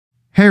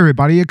Hey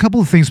everybody, a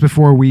couple of things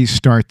before we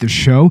start the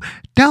show.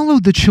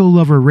 Download the Chill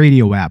Lover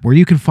Radio app where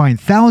you can find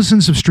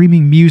thousands of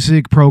streaming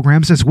music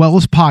programs as well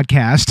as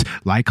podcasts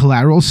like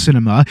Collateral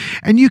Cinema,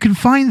 and you can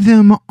find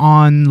them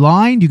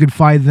online. You can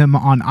find them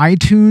on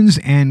iTunes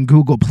and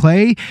Google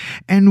Play,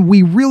 and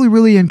we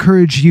really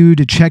encourage you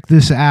to check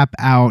this app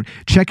out.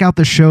 Check out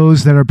the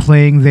shows that are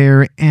playing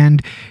there and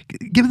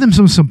give them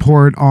some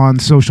support on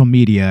social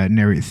media and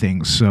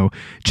everything. So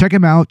check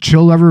them out.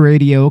 Chill Lover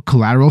Radio,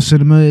 Collateral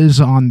Cinema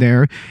is on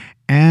there.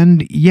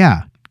 And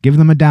yeah, give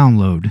them a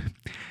download.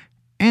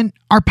 And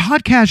our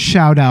podcast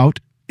shout out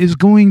is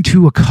going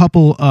to a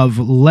couple of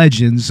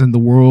legends in the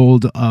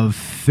world of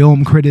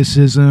film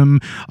criticism,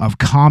 of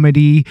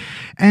comedy,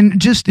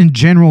 and just in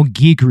general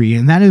geekery.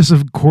 And that is,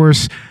 of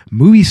course,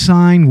 Movie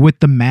Sign with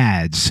the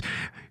Mads,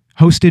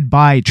 hosted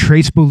by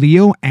Trace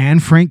Bolillo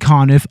and Frank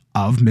Conniff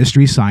of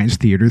Mystery Science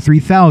Theater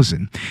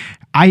 3000.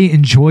 I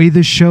enjoy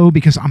this show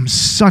because I'm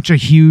such a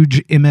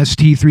huge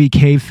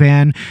MST3K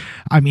fan.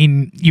 I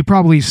mean, you've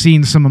probably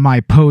seen some of my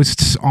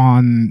posts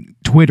on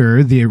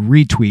Twitter, the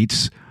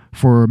retweets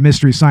for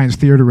Mystery Science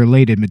Theater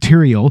related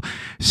material.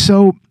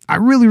 So I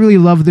really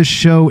love this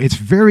show. It's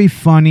very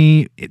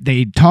funny.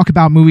 They talk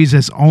about movies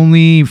as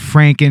only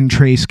Frank and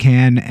Trace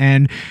can,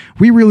 and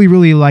we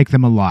really like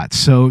them a lot.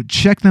 So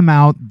check them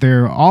out.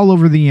 They're all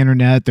over the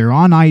internet. They're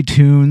on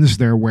iTunes.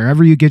 They're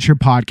wherever you get your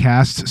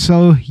podcasts.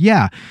 So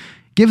yeah,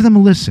 give them a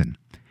listen.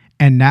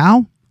 And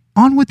now,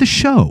 on with the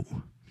show.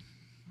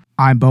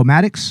 I'm Bo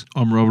Maddox.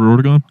 I'm Robert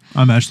Ortegon.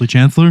 I'm Ashley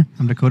Chancellor.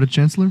 I'm Dakota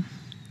Chancellor.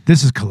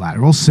 This is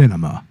Collateral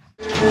Cinema.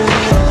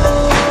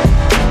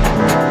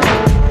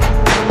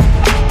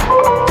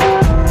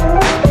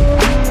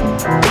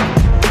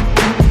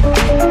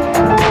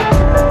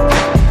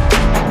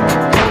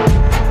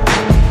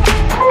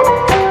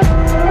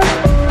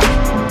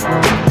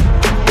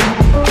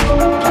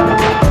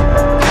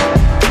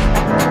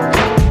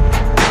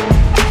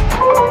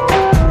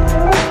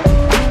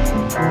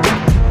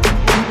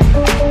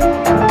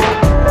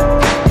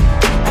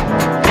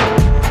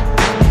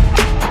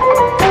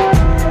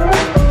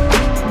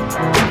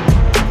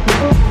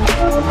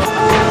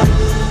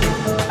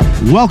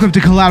 Welcome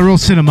to Collateral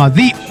Cinema,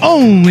 the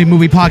only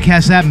movie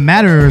podcast that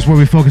matters, where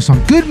we focus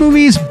on good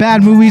movies,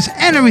 bad movies,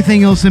 and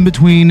everything else in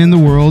between in the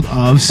world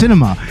of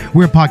cinema.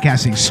 We're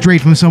podcasting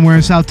straight from somewhere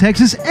in South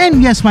Texas,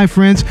 and yes, my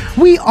friends,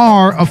 we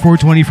are a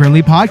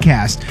 420-friendly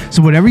podcast.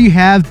 So whatever you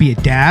have, be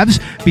it dabs,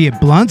 be it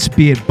blunts,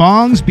 be it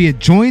bongs, be it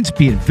joints,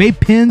 be it vape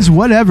pens,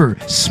 whatever,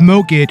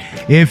 smoke it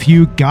if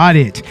you got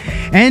it.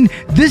 And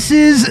this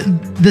is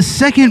the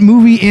second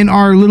movie in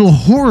our little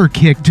horror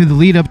kick to the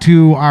lead up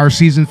to our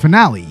season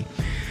finale.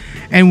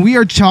 And we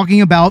are talking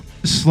about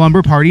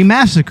Slumber Party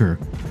Massacre.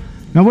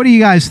 Now, what do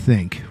you guys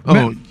think?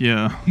 Oh,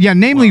 yeah. Yeah,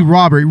 namely,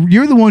 Robert,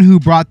 you're the one who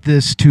brought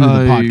this to the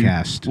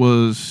podcast.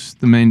 Was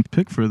the main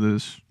pick for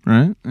this,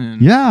 right?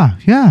 And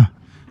Yeah.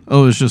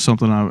 Oh, it's just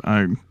something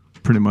I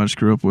pretty much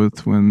grew up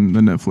with when the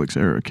Netflix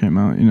era came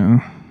out, you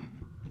know?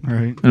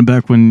 Right. And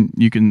back when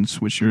you can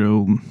switch your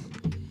old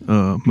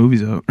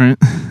movies out, right?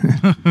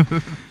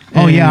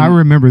 Oh, yeah, I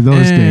remember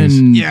those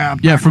days.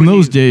 Yeah, from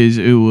those days,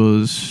 it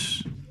was...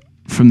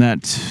 From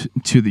that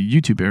to the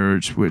YouTube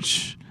era,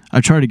 which I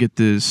try to get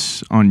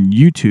this on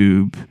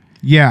YouTube.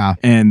 Yeah.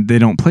 And they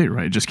don't play it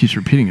right. It just keeps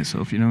repeating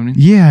itself, you know what I mean?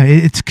 Yeah,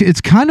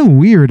 it's kind of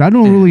weird. I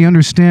don't really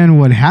understand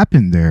what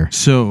happened there.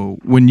 So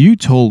when you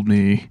told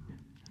me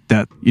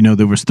that, you know,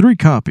 there was 3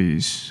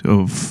 copies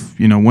of,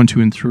 you know, 1,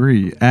 2, and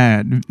 3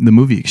 at the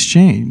movie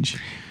Exchange.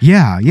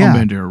 Yeah. On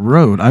Bandera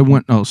Road.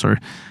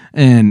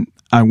 And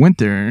I went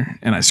there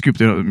and I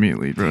scooped it up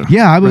immediately, bro.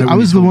 Yeah, I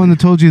was the one that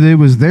told you that it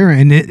was there,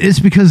 and it's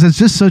because it's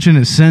just such an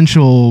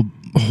essential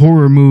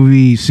horror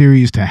movie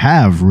series to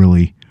have,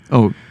 really.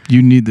 Oh,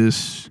 you need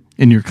this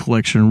in your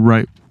collection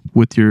right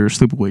with your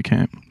Sleepaway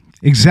Camp.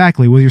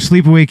 Exactly, with your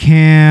Sleepaway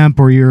Camp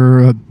or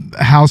your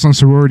House on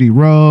Sorority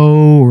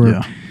Row,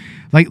 or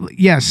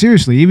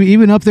seriously,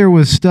 even up there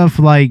with stuff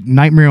like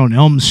Nightmare on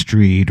Elm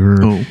Street, or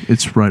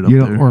it's right up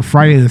there, or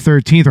Friday the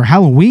 13th, or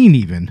Halloween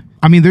even.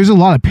 I mean, there's a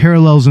lot of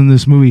parallels in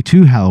this movie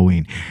to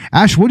Halloween.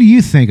 Ash, what do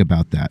you think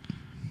about that?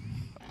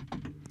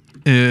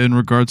 In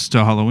regards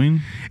to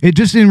Halloween?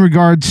 In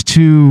regards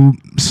to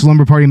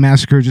Slumber Party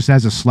Massacre, just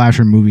as a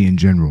slasher movie in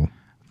general.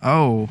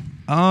 Oh,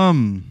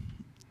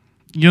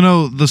 you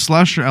know, the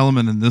slasher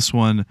element in this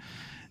one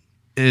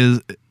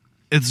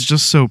it's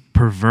just so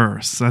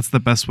perverse. That's the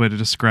best way to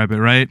describe it,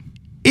 right?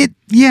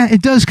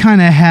 It does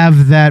kind of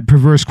have that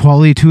perverse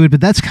quality to it, but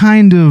that's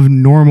kind of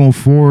normal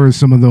for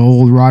some of the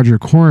old Roger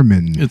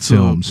Corman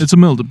films. It's a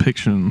male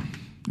depiction,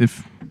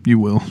 if you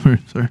will.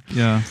 Sorry.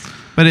 Yeah,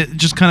 but it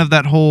just kind of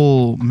that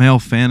whole male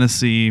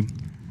fantasy.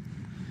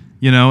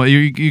 You know,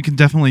 you can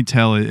definitely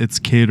tell it's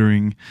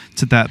catering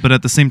to that, but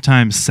at the same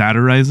time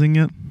satirizing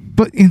it.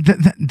 But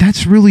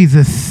that's really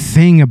the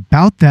thing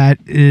about that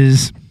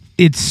is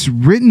it's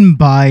written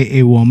by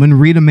a woman,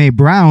 Rita Mae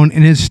Brown,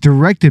 and it's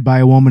directed by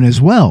a woman as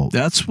well.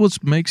 That's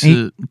what makes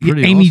it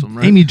pretty awesome,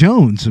 right? Amy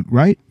Jones,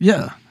 right?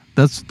 Yeah,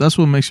 that's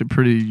what makes it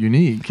pretty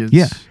unique.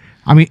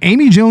 I mean,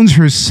 Amy Jones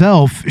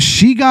herself,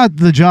 she got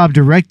the job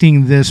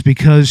directing this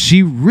because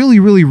she really,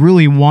 really,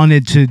 really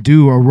wanted to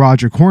do a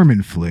Roger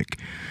Corman flick.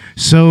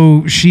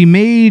 So she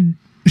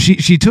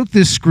took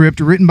this script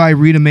written by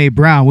Rita Mae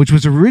Brown, which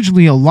was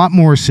originally a lot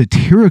more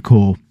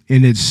satirical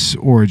in its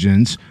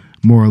origins,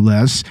 more or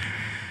less.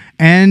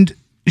 And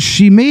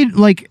she made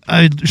like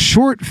a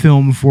short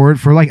film for it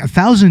for like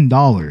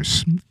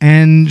 $1,000,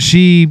 and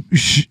she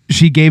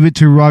gave it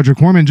to Roger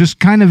Corman just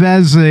kind of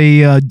as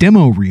a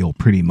demo reel,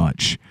 pretty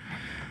much.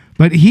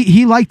 But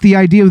he liked the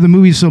idea of the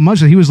movie so much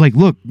that he was like,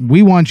 "Look,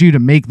 we want you to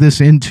make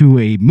this into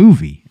a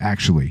movie.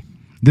 Actually,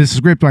 this is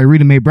script by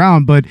Rita Mae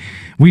Brown, but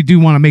we do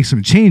want to make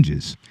some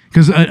changes."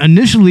 Because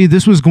initially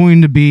this was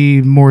going to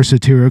be more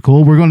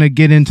satirical. We're going to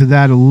get into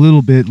that a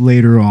little bit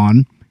later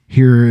on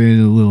here in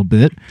a little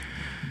bit,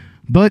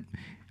 but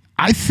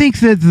I think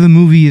that the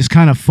movie is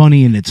kind of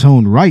funny in its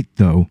own right,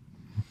 though.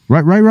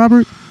 Right,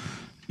 Robert?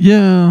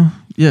 Yeah,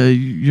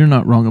 you're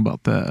not wrong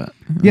about that.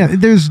 Yeah,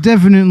 there's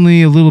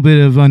definitely a little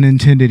bit of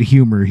unintended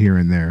humor here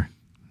and there.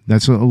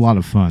 That's a lot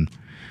of fun.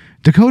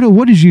 Dakota,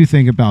 what did you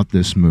think about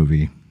this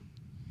movie?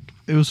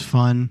 It was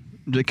fun.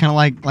 Kind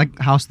of like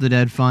House of the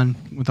Dead fun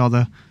with all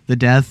the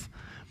death,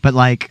 but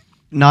like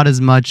not as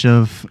much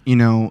of,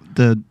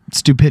 the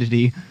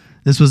stupidity.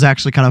 This was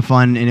actually kind of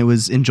fun, and it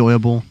was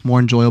enjoyable, more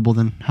enjoyable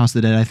than House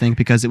of the Dead, I think,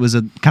 because it was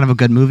a kind of a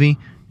good movie.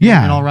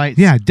 Yeah, in all rights.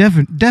 Yeah,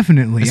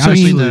 definitely.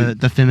 Especially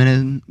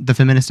the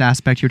feminist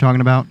aspect you're talking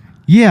about.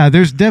 Yeah,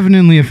 there's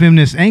definitely a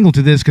feminist angle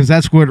to this because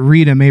that's what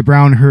Rita Mae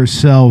Brown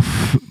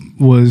herself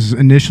was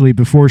initially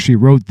before she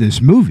wrote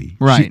this movie.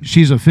 Right.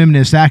 She's a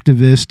feminist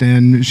activist,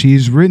 and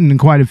she's written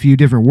quite a few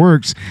different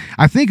works.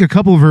 I think a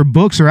couple of her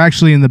books are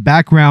actually in the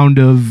background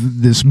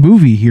of this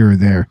movie here and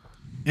there.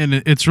 And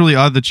it's really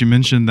odd that you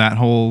mentioned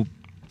the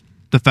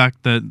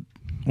fact that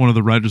one of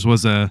the writers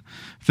was a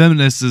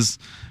feminist, is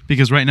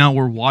because right now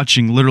we're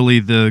watching literally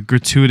the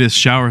gratuitous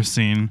shower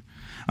scene.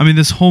 I mean,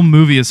 this whole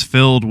movie is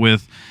filled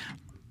with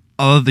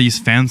all of these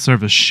fan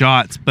service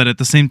shots, but at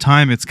the same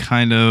time, it's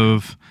kind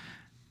of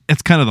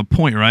the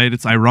point, right?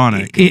 It's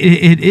ironic.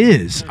 It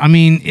is. I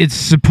mean, it's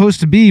supposed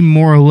to be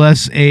more or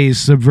less a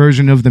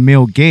subversion of the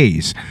male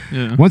gaze.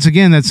 Yeah. Once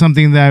again, that's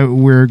something that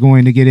we're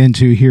going to get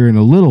into here in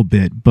a little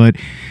bit, but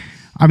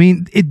I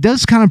mean, it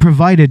does kind of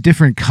provide a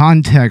different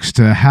context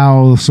to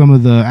how some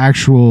of the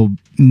actual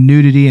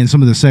nudity and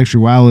some of the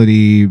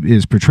sexuality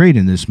is portrayed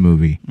in this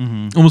movie.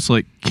 Mm-hmm. Almost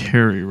like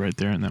Carrie right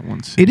there in that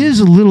one scene. It is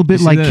a little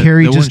bit like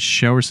Carrie, that one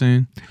shower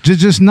scene.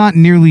 Just not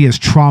nearly as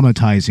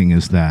traumatizing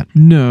as that.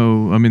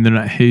 No, I mean, they're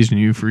not hazing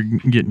you for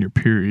getting your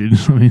period.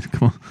 I mean,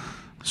 come on.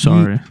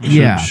 Sorry.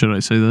 Yeah. Should I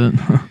say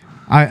that?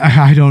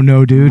 I don't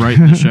know, dude. Right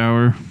in the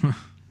shower.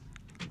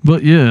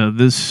 But yeah,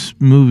 this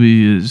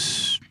movie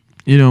is,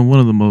 one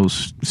of the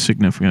most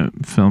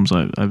significant films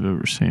I've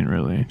ever seen,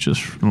 really.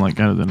 Just from like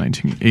out of the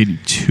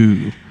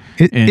 1982.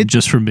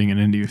 Just from being an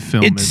indie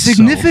film it's itself,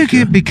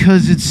 significant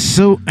because it's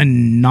so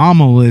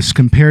anomalous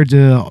compared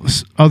to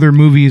other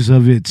movies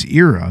of its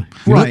era.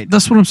 Right.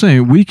 That's what I'm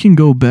saying. We can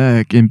go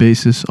back and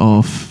base this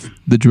off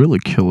the Driller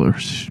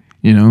Killers,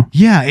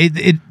 Yeah,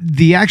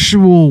 the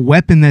actual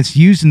weapon that's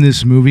used in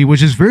this movie,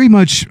 which is very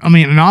much,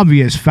 an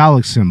obvious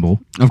phallic symbol.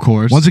 Of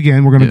course. Once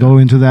again, we're going to go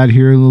into that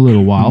here in a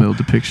little while. Male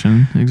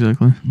depiction,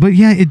 exactly. But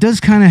yeah, it does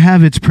kind of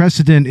have its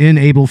precedent in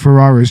Abel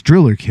Ferrara's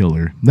Driller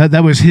Killer.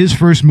 That was his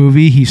first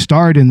movie. He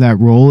starred in that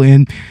role.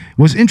 And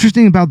what's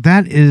interesting about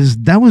that is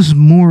that was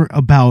more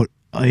about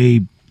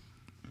a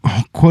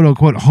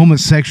quote-unquote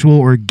homosexual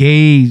or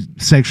gay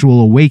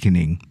sexual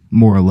awakening,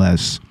 more or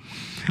less.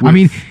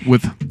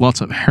 With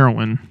lots of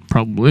heroin,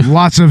 probably.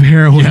 Lots of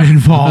heroin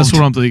involved. That's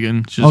what I'm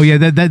thinking.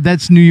 Just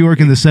that's New York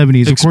in the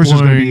 70s. Of course,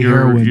 there's going to be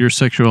heroin. Your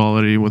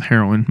sexuality with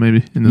heroin,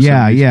 maybe in the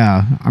 70s.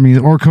 Yeah.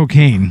 Or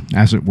cocaine,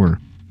 as it were.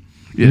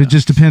 Yeah. It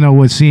just depends on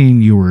what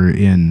scene you were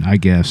in, I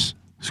guess.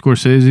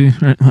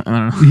 Scorsese, right?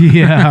 I don't know.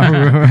 Yeah,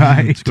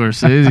 right.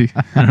 Scorsese.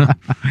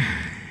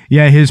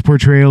 Yeah, his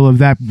portrayal of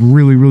that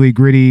really, really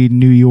gritty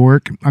New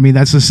York.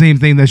 That's the same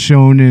thing that's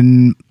shown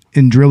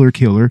in Driller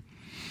Killer.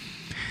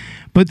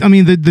 But,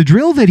 the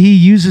drill that he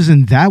uses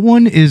in that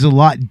one is a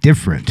lot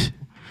different.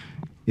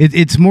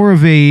 It's more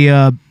of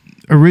a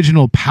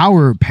original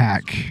power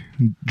pack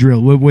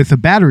drill with a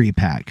battery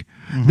pack.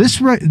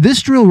 Mm-hmm.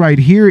 This drill right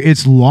here,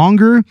 it's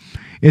longer,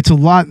 it's a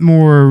lot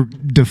more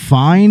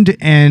defined,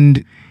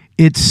 and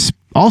it's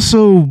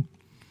also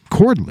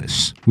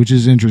cordless, which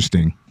is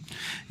interesting.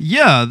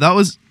 Yeah,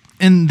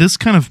 and this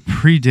kind of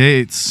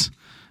predates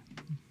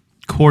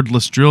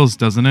cordless drills,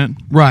 doesn't it?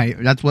 Right.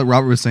 That's what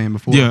Robert was saying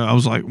before. Yeah, I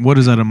was like, what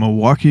is that, a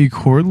Milwaukee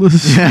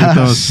cordless?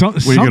 Yeah,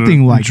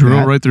 something like drill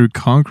that. Right through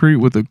concrete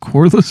with a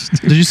cordless?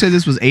 Did you say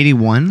this was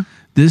 81?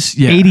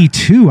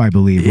 82, I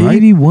believe, right?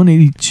 81,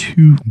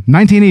 82.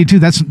 1982,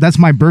 that's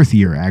my birth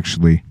year,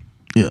 actually.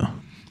 Yeah.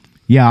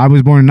 Yeah, I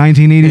was born in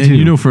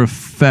 1982. And for a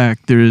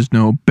fact, there is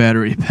no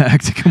battery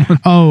pack to come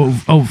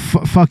on.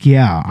 Fuck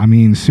yeah.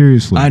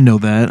 Seriously. I know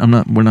that.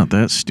 We're not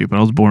that stupid. I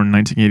was born in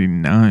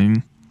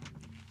 1989.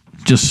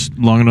 just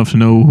long enough to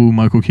know who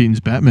Michael Keaton's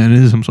Batman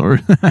is. I'm sorry.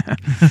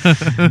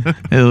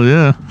 Hell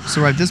yeah.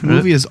 So right, this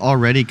movie is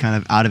already kind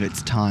of out of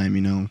its time.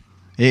 You know,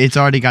 it's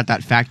already got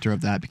that factor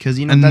of that because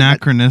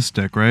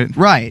Anachronistic, right?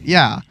 Right,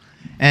 yeah.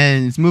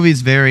 And this movie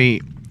is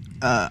very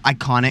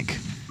iconic.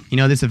 You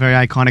know, this is a very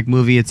iconic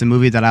movie. It's a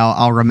movie that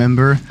I'll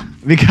remember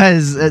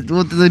because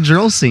the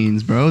drill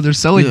scenes, bro, they're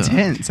so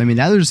intense. I mean,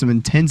 there's some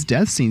intense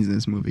death scenes in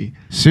this movie.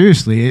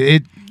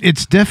 Seriously,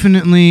 it's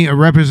definitely a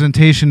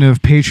representation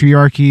of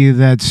patriarchy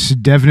that's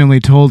definitely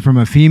told from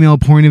a female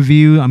point of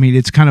view. I mean,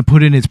 it's kind of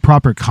put in its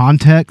proper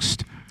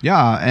context.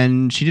 Yeah,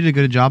 and she did a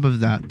good job of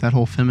that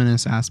whole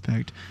feminist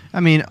aspect. I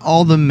mean,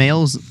 all the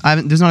males,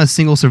 there's not a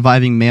single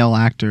surviving male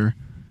actor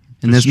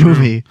in this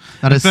movie.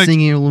 Not In a fact,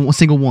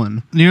 single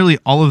one. Nearly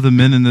all of the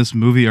men in this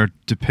movie are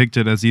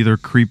depicted as either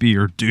creepy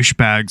or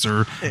douchebags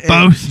or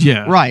both.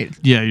 Yeah. Right.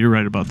 Yeah, you're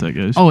right about that,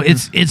 guys. Oh,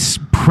 it's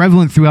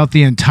prevalent throughout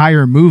the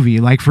entire movie.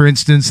 Like, for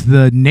instance,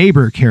 the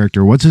neighbor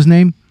character. What's his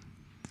name?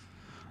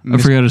 I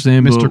forgot his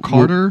name. Mr. but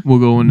Carter? We'll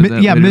go into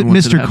that. Yeah, later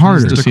once it Mr. happens.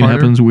 Carter. The Mr. scene Carter.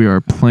 happens. We are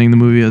playing the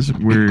movie as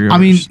we're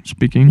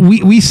speaking.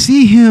 We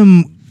see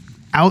him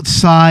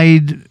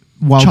outside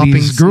while Chopping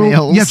these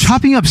girls, snails.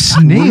 chopping up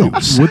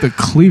snails with a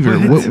cleaver.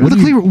 with a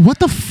cleaver. What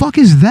the fuck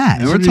is that?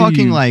 And we're What are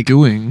talking you like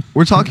doing?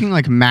 We're talking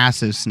like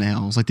massive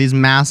snails, like these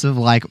massive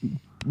like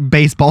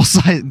baseball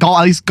size,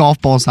 at least golf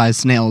ball size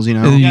snails. You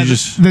know, And then you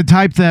just The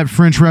type that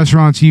French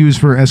restaurants use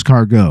for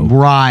escargot.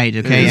 right?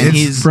 Okay, and it's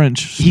he's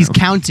French. He's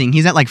counting.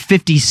 He's at like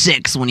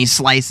 56 when he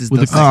slices With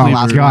the a cleaver. Oh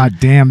last god one.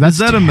 damn, that's Is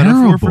that a terrible.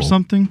 metaphor for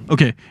something?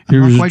 Okay, I'm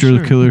not here's a quite drill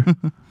sure. killer.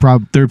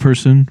 Prob- Third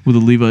person with a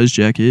Levi's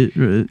jacket.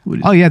 Right?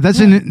 Oh yeah, that's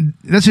an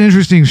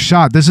interesting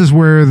shot. This is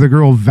where the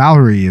girl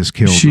Valerie is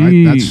killed.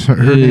 She right? That's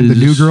her name, the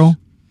new is- girl.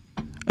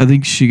 I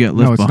think she got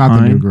left No, it's behind.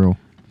 not the new girl.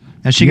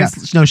 And she Yeah.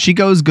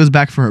 goes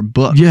back for her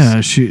books. Yeah,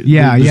 she.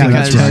 Yeah, there's yeah, like a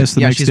that's right. test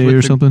the Yeah, next she's day with or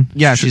the- something.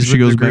 Yeah, she she's with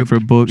goes the back group. for a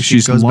book. She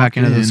She's goes back locked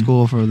into the in.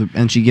 school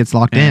and she gets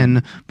locked And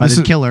in by this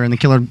the is- killer, and the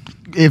killer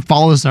it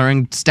follows her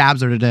and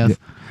stabs her to death.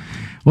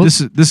 Well-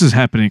 This is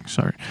happening.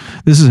 Sorry,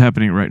 this is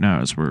happening right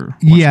now as we're.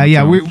 watching Yeah, the yeah.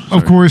 film. We, of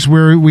Sorry. course,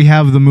 we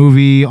have the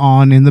movie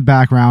on in the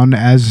background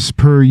as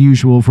per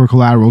usual for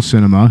Collateral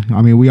Cinema.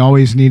 I mean, we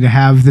always need to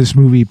have this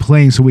movie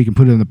playing so we can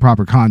put it in the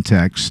proper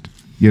context.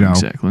 You know,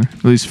 Exactly.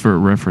 At least for a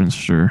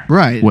reference or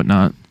Right.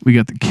 whatnot. We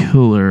got the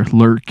killer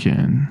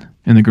lurking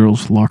in the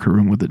girls' locker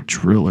room with a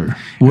driller.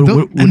 What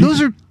do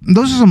those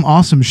are some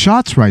awesome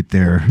shots right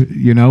there.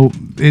 You know,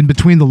 in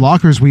between the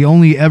lockers, we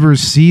only ever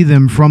see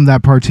them from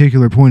that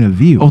particular point of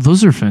view. Oh,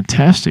 those are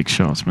fantastic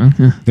shots, man.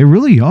 Yeah. They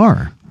really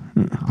are.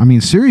 I mean,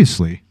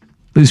 seriously.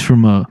 At least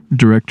from a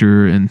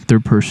director and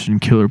third-person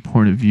killer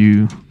point of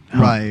view.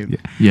 Right.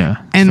 Yeah.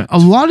 And a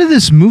lot of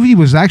this movie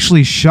was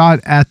actually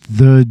shot at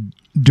the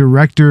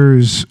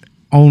director's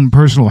own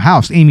personal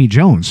house, Amy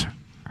Jones,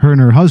 her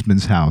and her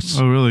husband's house.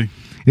 Oh, really?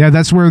 Yeah,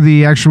 that's where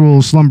the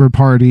actual slumber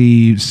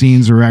party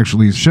scenes are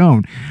actually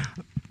shown.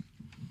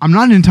 I'm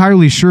not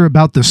entirely sure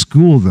about the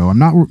school though. I'm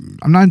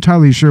not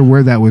entirely sure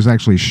where that was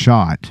actually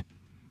shot.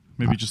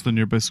 Maybe just the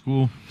nearby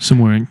school.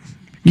 somewhere in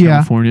Yeah.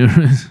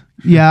 California.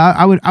 Yeah,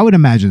 I would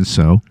imagine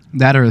so.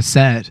 That or a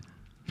set.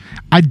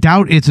 I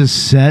doubt it's a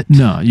set.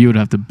 No, you would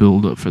have to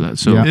build up for that.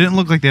 So Yeah. It didn't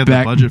look like they had the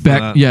back, budget for back,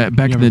 that. yeah,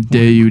 back You in have the a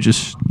day, you would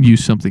just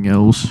use something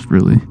else,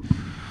 really.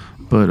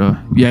 But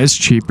yeah, it's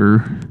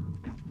cheaper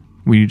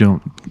when you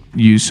don't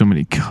use so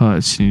many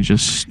cuts and you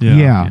just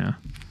Yeah.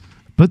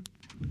 But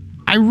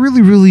I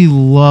really, really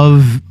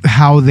love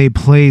how they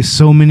play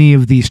so many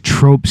of these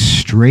tropes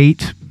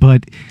straight,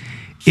 but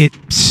it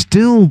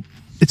still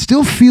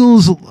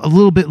feels a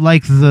little bit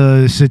like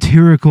the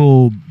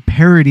satirical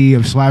parody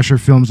of slasher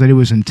films that it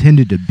was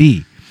intended to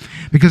be.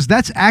 Because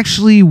that's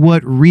actually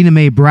what Rena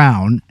Mae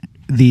Brown,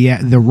 the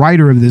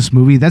writer of this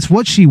movie, that's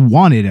what she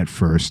wanted at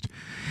first.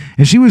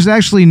 And she was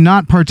actually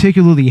not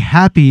particularly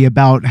happy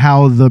about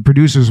how the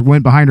producers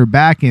went behind her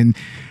back and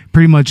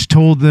pretty much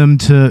told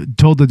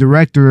the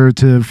director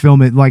to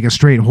film it like a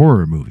straight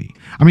horror movie.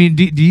 I mean,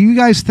 do you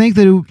guys think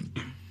that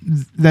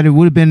it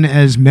would have been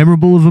as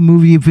memorable of a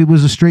movie if it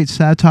was a straight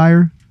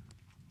satire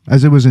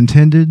as it was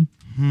intended?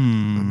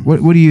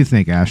 What do you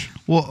think, Ash?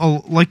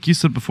 Well, like you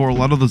said before, a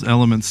lot of those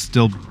elements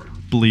still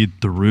bleed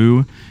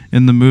through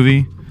in the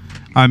movie.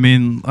 I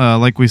mean,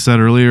 like we said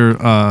earlier,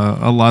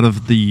 a lot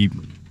of the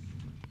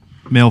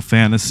male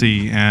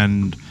fantasy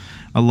and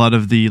a lot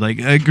of the like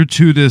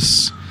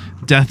gratuitous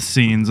death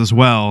scenes as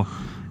well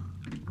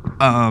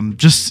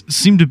just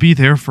seem to be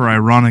there for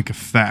ironic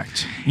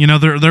effect. You know,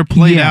 they're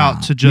played Yeah,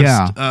 out to just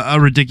yeah. a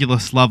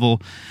ridiculous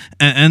level,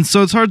 and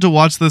so it's hard to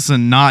watch this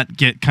and not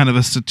get kind of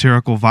a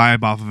satirical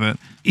vibe off of it.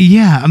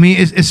 Yeah, I mean,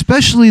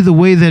 especially the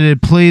way that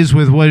it plays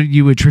with what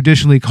you would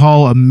traditionally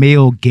call a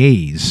male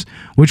gaze,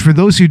 which for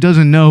those who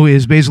doesn't know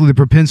is basically the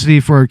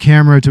propensity for a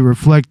camera to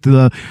reflect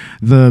the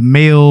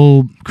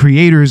male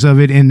creators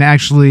of it and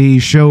actually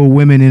show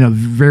women in a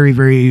very,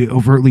 very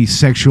overtly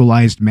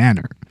sexualized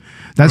manner.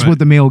 That's Right. what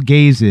the male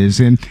gaze is.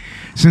 And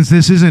since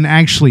this isn't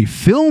actually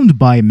filmed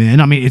by men,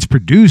 I mean, it's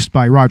produced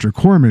by Roger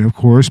Corman, of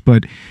course,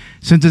 but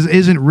since it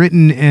isn't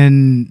written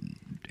and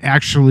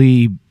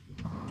actually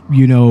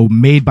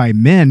made by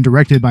men,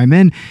 directed by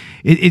men,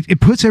 it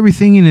puts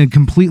everything in a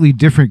completely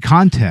different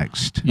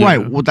context. Yeah,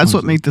 Right. Well, that's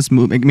what makes this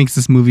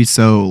movie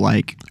so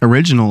like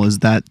original, is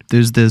that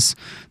there's this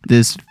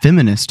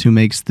feminist who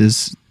makes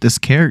these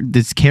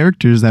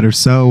characters that are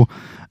so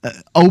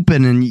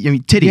open and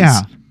titties.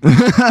 Yeah.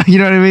 You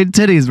know what I mean?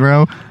 Titties,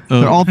 bro.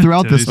 They're all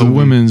throughout this The movie.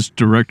 women's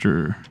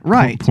director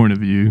Right. point of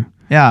view.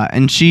 Yeah,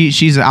 and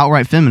she's an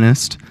outright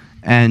feminist,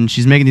 and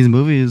she's making these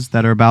movies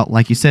that are about,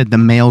 like you said, the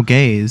male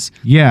gaze.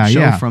 Yeah, show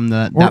yeah. From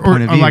that Or,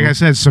 point of view. like I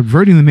said,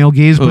 subverting the male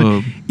gaze.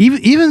 But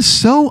even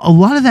so, a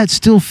lot of that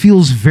still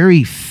feels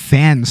very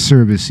fan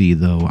servicey,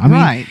 though. I mean,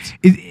 Right.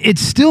 it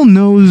still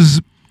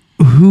knows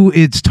who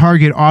its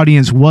target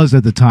audience was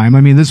at the time.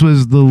 I mean, this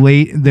was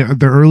the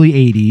early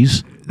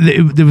 80s.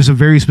 There was a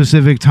very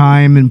specific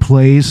time and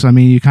place. I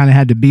mean, you kind of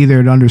had to be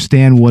there to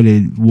understand what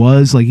it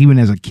was, like even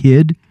as a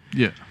kid.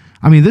 Yeah.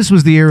 I mean, this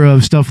was the era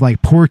of stuff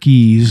like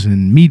Porky's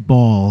and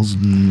Meatballs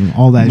and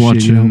all that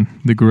Watching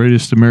shit. The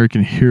Greatest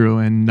American Hero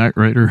and Knight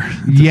Rider.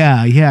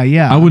 Yeah.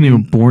 I wasn't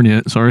even born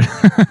yet, sorry.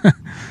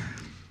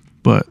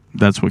 But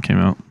that's what came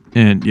out.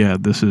 And yeah,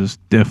 this is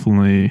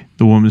definitely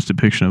the woman's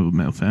depiction of a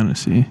male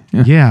fantasy.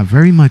 Yeah. Yeah,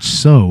 very much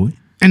so.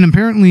 And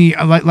apparently,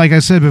 like I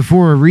said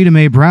before, Rita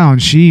Mae Brown,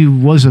 she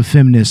was a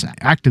feminist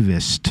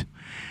activist.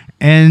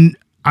 And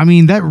I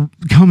mean, that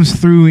comes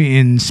through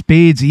in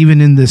spades even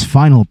in this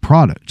final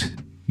product,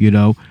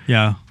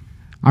 Yeah.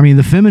 I mean,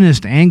 the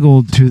feminist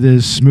angle to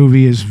this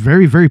movie is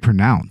very, very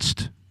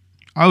pronounced.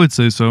 I would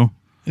say so.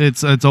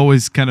 It's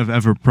always kind of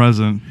ever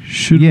present.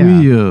 Should Yeah,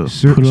 we put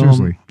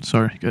seriously. on?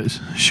 Sorry, guys.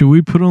 Should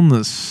we put on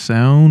the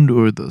sound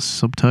or the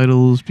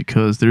subtitles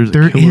because there's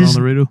There a killer is-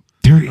 on the radio?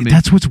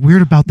 That's what's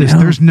weird about this. Yeah,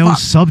 There's no fuck.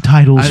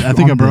 subtitles. I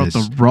think I on brought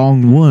this. the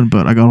wrong one,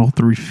 but I got all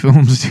 3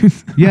 films, dude.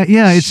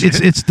 Yeah.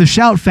 It's the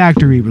Shout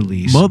Factory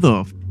release.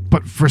 Mother.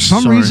 But for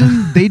some Sorry.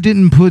 reason, they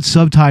didn't put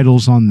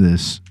subtitles on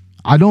this.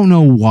 I don't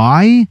know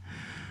why,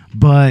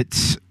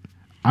 but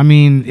I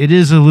mean, it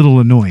is a little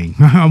annoying.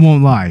 I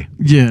won't lie.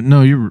 Yeah,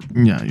 no, you're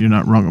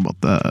not wrong about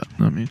that.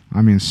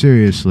 I mean,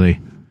 seriously.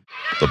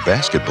 The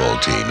basketball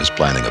team is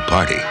planning a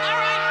party.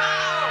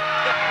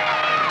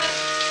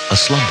 A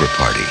slumber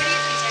party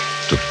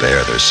to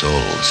bare their souls. No,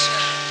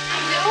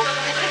 I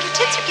think your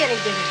tits are getting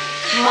bigger.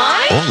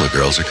 Mine? All the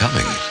girls are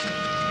coming,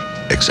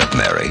 except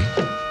Mary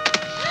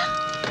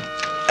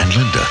and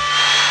Linda.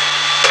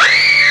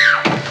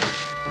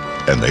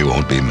 And they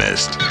won't be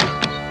missed.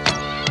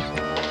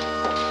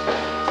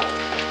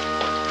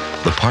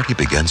 The party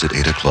begins at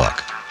 8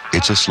 o'clock.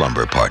 It's a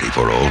slumber party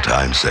for old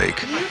time's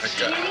sake.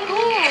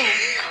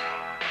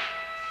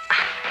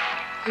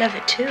 Love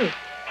it too. Do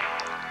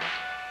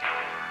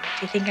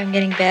you think I'm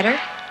getting better?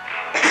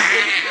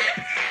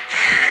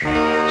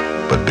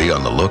 But be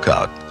on the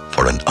lookout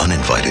for an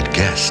uninvited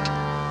guest.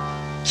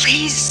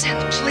 Please,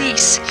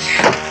 please.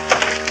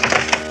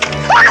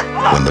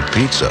 When the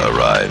pizza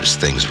arrives,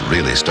 things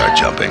really start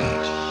jumping.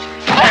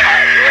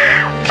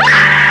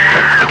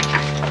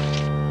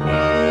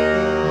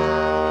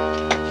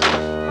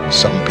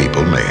 Some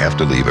people may have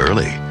to leave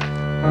early,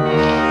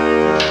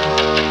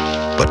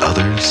 but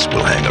others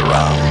will hang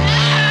around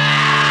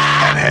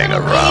and hang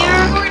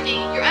around. Courtney,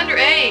 you're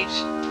underage.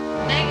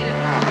 Negative.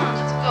 Come on,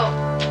 let's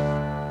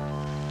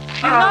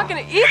go. I'm not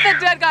gonna eat the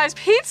dead guy's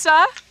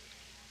pizza.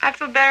 I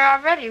feel better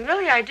already.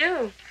 Really, I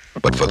do.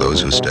 But for those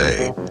who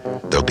stay,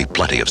 there'll be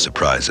plenty of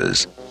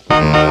surprises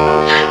and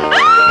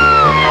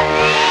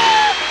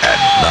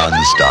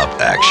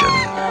non-stop action.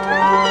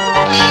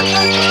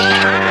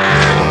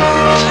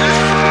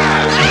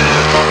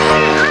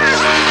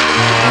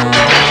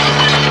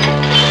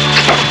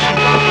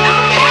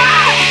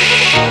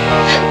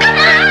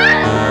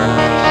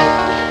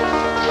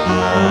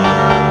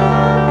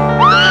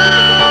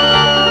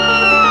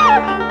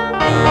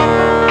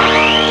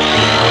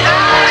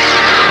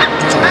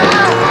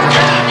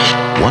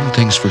 One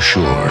thing's for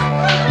sure,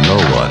 no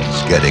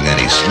one's getting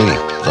any sleep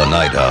the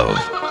night of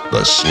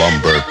the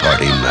Slumber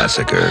Party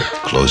Massacre.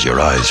 Close your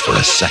eyes for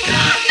a second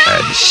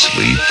and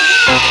sleep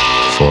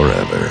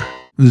forever.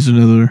 There's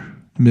another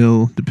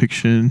male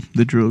depiction,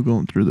 the drill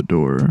going through the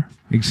door.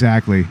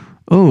 Exactly.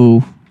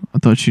 Oh, I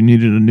thought you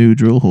needed a new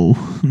drill hole.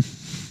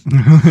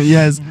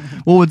 Yes.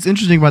 Well, what's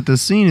interesting about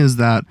this scene is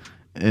that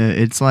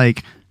it's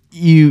like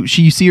you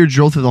see her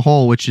drill through the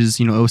hole, which is,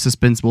 it was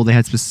suspenseful. They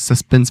had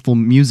suspenseful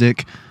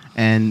music,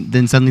 and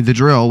then suddenly the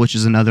drill, which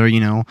is another,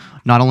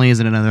 not only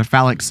is it another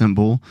phallic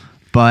symbol,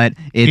 but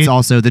it's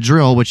also the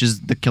drill, which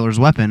is the killer's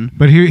weapon.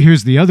 But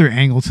here's the other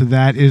angle to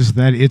that is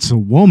that it's a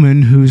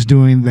woman who's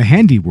doing the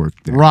handiwork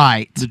there.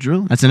 Right. The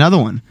drill. That's another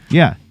one.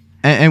 Yeah.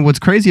 And what's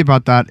crazy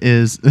about that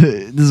is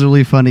this is a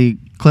really funny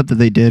clip that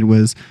they did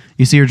was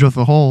you see her drill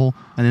through the hole,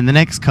 and then the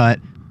next cut,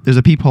 there's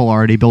a peephole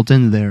already built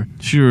into there.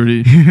 She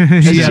already She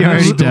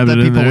already stabbed built that it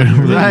in people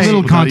there. with. Right.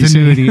 Little Without you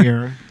continuity seeing-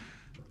 error.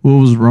 What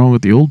was wrong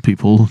with the old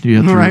people? You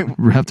have to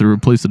Right. have to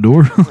replace the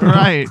door.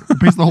 Right.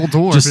 Replace the whole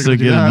door. Just if to you're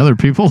gonna get do that. another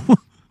people.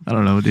 I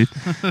don't know, dude.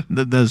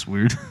 That's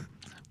weird.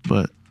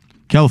 But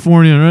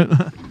California,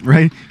 right?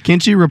 Right?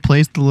 Can't you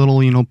replace the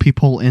little,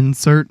 peephole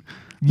insert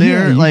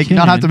there, you like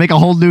not have can. to make a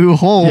whole new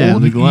hole. Yeah,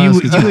 the glass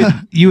you, gets you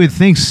would, you would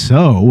think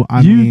so.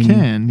 I you mean,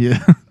 can,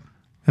 yeah.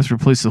 Have to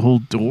replace the whole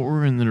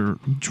door and then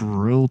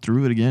drill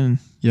through it again.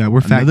 Yeah,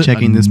 we're fact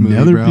checking this movie,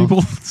 Another bro.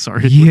 people?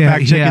 Sorry. Yeah,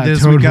 Fact checking yeah,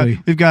 this. totally.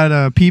 We've got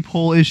a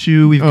peephole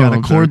issue. We've got a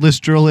okay. cordless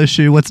drill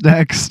issue. What's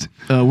next?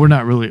 We're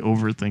not really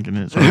overthinking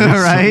it. So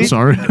Right?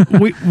 Sorry.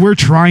 We're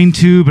trying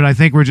to, but I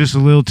think we're just a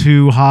little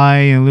too high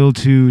and a little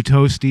too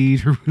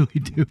toasty to really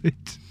do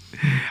it.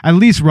 At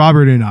least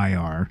Robert and I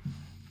are.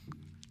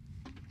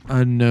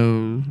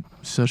 No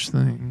such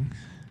thing.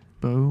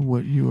 Bo,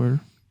 what you are?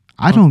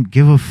 I don't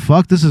give a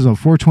fuck. This is a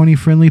 420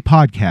 friendly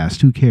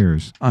podcast. Who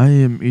cares? I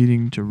am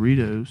eating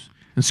Doritos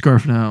and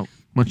scarfing out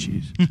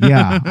munchies.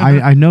 Yeah,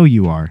 I know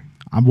you are.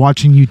 I'm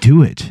watching you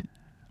do it.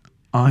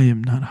 I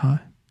am not high.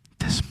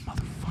 This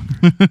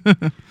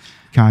motherfucker.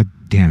 God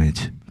damn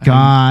it.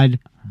 God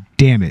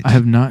damn it. I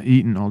have not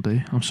eaten all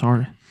day. I'm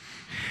sorry.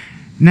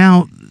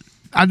 Now,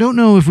 I don't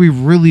know if we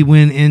really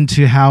went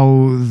into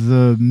how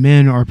the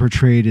men are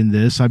portrayed in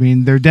this. I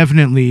mean, they're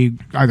definitely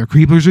either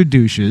creepers or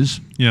douches.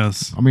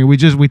 Yes. I mean, we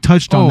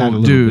touched on that a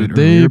little dude, bit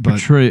they earlier, but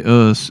portray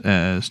us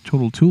as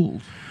total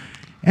tools.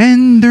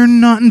 and they're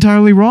not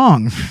entirely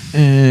wrong.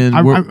 And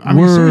I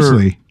mean,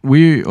 seriously.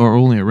 we are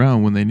only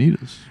around when they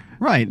need us.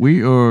 Right.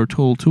 We are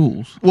total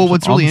tools. Well,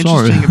 what's I'm really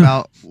sorry.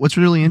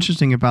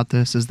 interesting about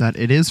this is that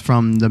it is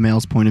from the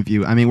male's point of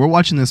view. I mean, we're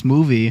watching this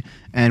movie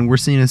and we're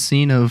seeing a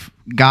scene of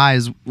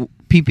guys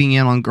peeping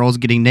in on girls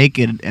getting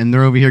naked, and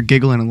they're over here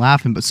giggling and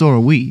laughing, but so are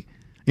we.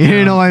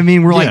 You know what I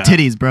mean? We're like Yeah.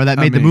 titties, bro. That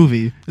I made the mean, movie.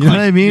 You know what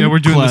I mean? Yeah, we're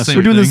doing Classic. the same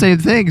We're doing the thing. same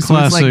thing. So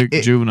Classic it's like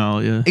it-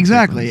 juvenile, yeah.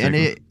 exactly, and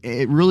Exactly.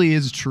 it really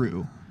is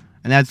true,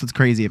 and that's what's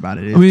crazy about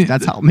it. I mean,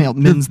 That's how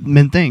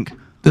men think.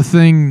 The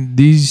thing,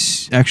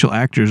 these actual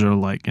actors are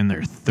like in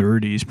their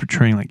 30s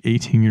portraying like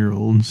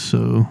 18-year-olds,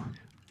 so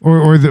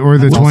Or the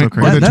That's also 20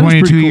 crazy. or the That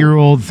is pretty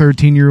 22-year-old,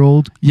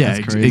 13-year-old. yeah,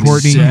 That's crazy.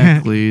 Courtney.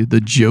 exactly. The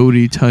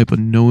Jody type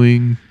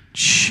annoying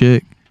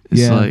chick.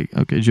 It's Yeah. like,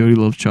 okay, Jody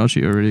loves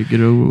Chachi already.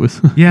 Get over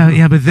with.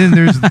 Yeah, but then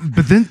there's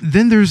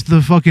then there's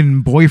the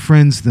fucking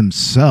boyfriends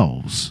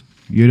themselves.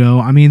 You know,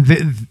 I mean,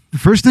 the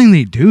first thing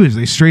they do is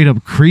they straight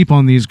up creep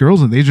on these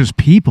girls and they just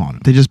peep on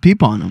them. They just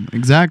peep on them.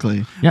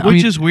 Exactly. Yeah,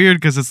 Which is weird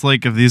because it's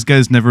like if these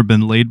guys never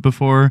been laid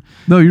before,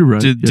 No, you're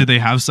right. did yeah. they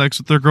have sex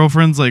with their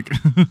girlfriends? Like,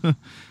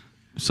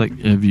 It's like,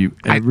 have you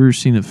ever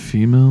seen a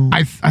female?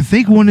 I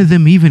think one of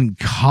them even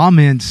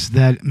comments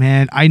that,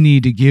 man, I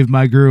need to give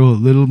my girl a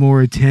little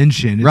more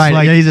attention. It's Right.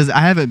 like, yeah, he says,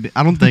 I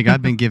don't think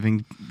I've been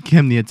giving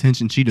Kim the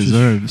attention she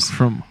deserves.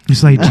 From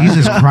it's like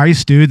Jesus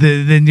Christ, dude.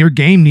 Then your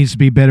game needs to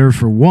be better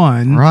for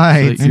one.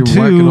 Right. like, And you're two,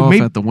 whacking off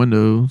maybe- at the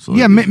window. So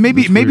Yeah, like,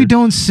 maybe that's maybe weird.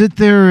 don't sit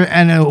there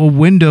at a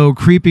window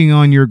creeping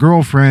on your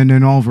girlfriend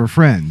and all of her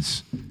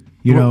friends.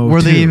 You know,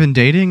 were they too. even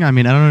dating? I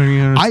mean, I don't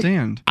even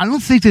understand. I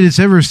don't think that it's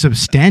ever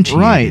substantiated.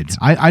 Right.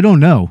 I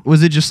don't know.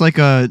 Was it just like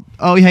oh,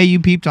 hey,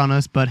 you peeped on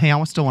us, but hey,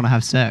 I still want to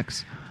have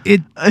sex?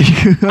 It.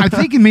 I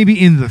think maybe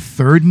in the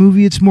third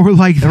movie it's more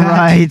like that.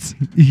 Right.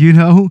 You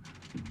know.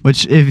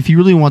 Which, if you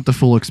really want the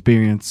full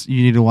experience,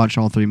 you need to watch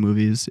all three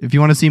movies. If you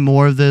want to see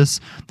more of this,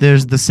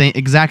 there's the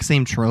exact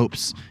same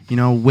tropes. You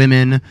know,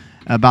 women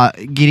about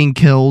getting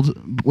killed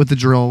with the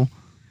drill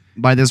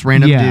by this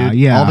random Yeah, dude.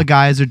 yeah. All the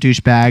guys are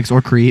douchebags or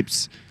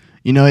creeps.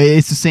 You know,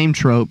 it's the same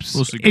tropes.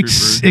 Mostly creeper,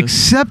 yeah.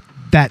 Except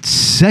that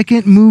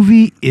second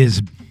movie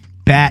is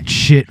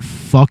batshit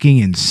fucking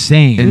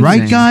insane, Insane.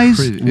 right, guys?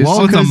 Crazy. It's-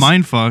 well, it's a 'cause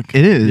mind fuck.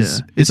 It is.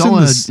 Yeah. It's in all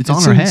the- it's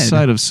on her head.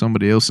 inside of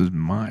somebody else's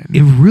mind.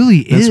 It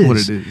really That's is. what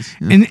it is.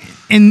 Yeah.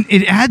 And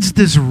it adds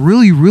this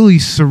really really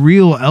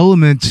surreal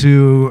element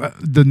to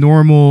the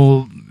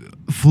normal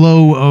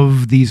flow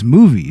of these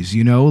movies.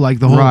 You know, like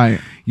the whole. Right.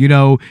 You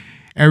know.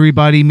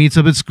 Everybody meets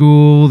up at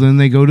school, then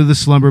they go to the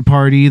slumber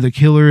party. The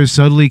killer is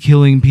subtly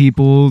killing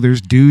people.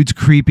 There's dudes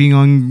creeping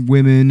on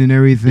women and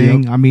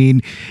everything. Yep. I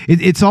mean,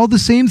 it's all the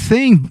same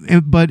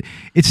thing, but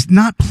it's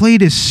not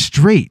played as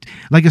straight.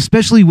 Like,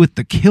 especially with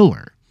the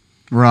killer.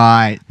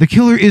 Right. The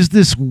killer is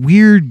this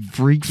weird,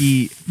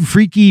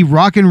 freaky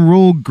rock and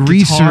roll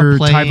greaser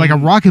type, like a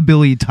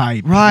rockabilly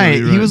type. Right.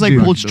 you're He was like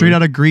dude. pulled straight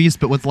out of Grease,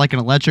 but with like an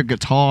electric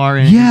guitar.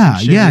 And Yeah,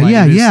 and shit. yeah, Like,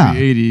 yeah, It's yeah. the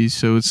 80s,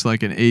 so it's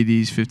like an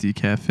 80s 50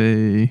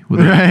 cafe with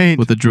Right.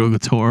 with a drill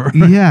guitar.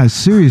 Yeah,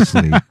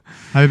 seriously.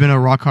 Have you been to a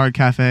Rock Hard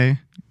Cafe?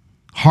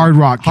 Hard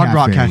Rock Hard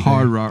Rock Cafe.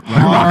 Hard rock.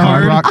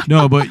 Hard rock.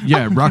 No, but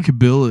yeah,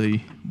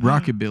 rockabilly.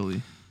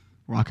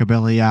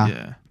 Rockabilly, yeah.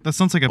 Yeah. That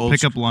sounds like a Old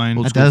pickup school- line.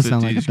 old That school does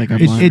sound like a 50s pickup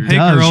grease. line. It Hey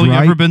does, girl, you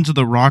right? ever been to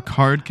the Rock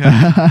Hard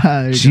Cafe?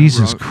 There you go.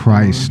 Jesus rock-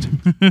 Christ.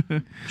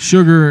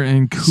 Sugar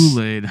and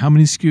Kool-Aid. How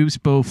many scoops,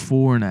 Bo?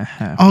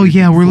 4.5. Oh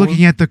yeah, we're 4?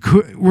 looking at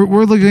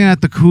we're looking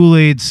at the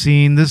Kool-Aid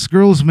scene. This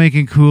girl's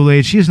making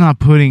Kool-Aid. She's not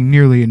putting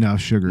nearly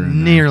enough sugar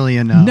in there. Nearly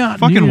enough. Not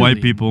Fucking nearly.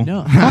 white people.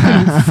 No.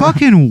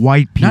 Fucking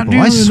white people. Not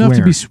nearly I swear. enough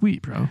to be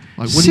sweet, bro. Like, what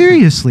do you think?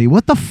 Seriously,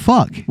 what the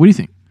fuck? What do you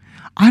think?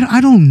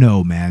 I don't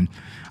know, man.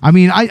 I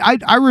mean,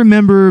 I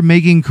remember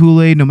making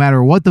Kool-Aid, no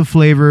matter what the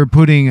flavor,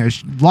 putting a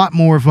lot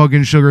more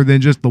fucking sugar than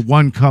just the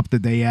one cup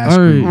that they asked.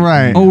 I me.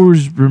 Right.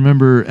 always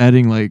remember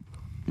adding like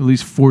at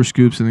least 4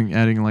 scoops and then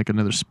adding like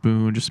another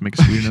spoon just to make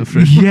it sweet enough.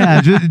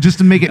 Yeah, just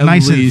to make it At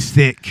nice least.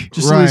 and thick.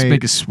 Just at least Right.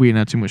 make it sweet,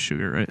 not too much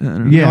sugar, right? I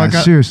don't know. Yeah,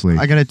 seriously.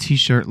 I got a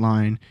T-shirt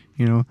line.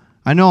 You know,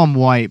 I know I'm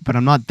white, but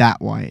I'm not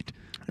that white.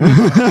 You're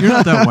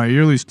not that white.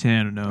 You're at least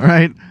tan enough.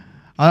 Right?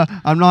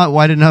 I'm not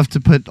white enough to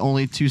put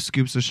only 2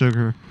 scoops of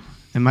sugar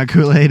in my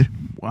Kool-Aid.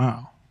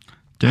 Wow.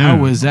 Damn.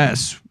 How was that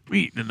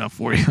sweet enough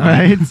for you?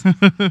 Right?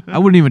 I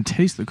wouldn't even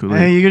taste the Kool-Aid.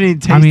 Hey, you're gonna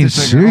taste I mean, the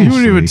sugar. seriously. You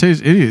wouldn't even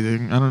taste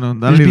anything. I don't know.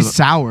 Not It'd be even,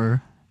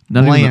 sour.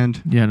 not bland.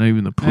 Even the, yeah, not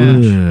even the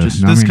punch. Ugh,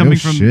 Just no, this I mean, coming no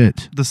from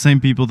shit. the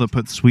same people that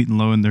put Sweet and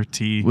Low in their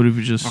tea. what if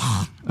you just?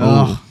 Ugh.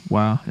 Oh,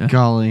 wow. Yeah.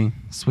 Golly,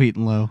 sweet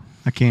and low.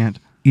 I can't.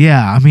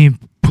 Yeah, I mean,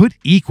 put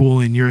equal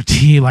in your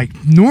tea like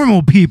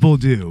normal people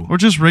do. Or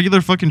just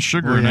regular fucking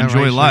sugar Oh, and yeah,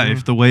 enjoy right, life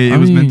sugar. the way it I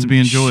was mean, meant to be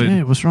enjoyed.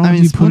 Shit, what's wrong I with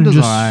mean, you putting Splenda's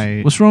just?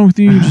 alright. What's wrong with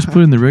you just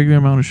putting the regular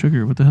amount of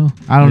sugar? What the hell?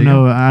 I don't There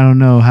you know. I don't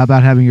know. How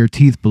about having your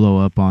teeth blow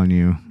up on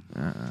you?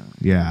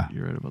 Yeah.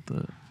 You're right about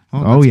that.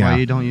 Well, Oh, that's yeah. why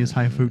you don't use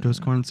high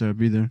fructose corn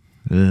syrup either.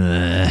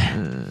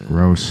 Ugh.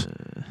 Gross.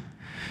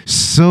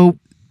 So,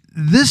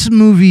 this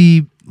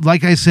movie,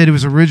 like I said, it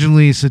was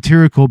originally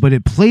satirical, but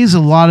it plays a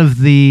lot of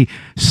the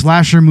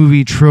slasher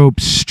movie trope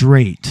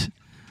straight.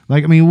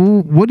 Like, I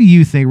mean, what do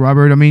you think,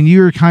 Robert? I mean,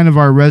 you're kind of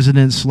our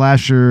resident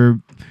slasher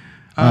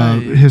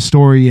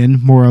historian,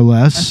 more or I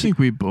less. think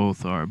we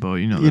both are, but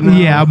you know. You that. know-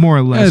 Yeah, more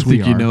or less. I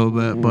think we you are. know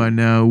that by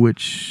now.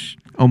 Which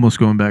almost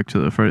going back to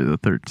the Friday the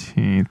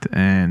 13th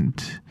and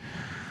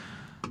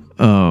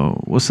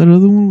what's that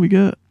other one we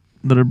got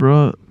that I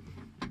brought?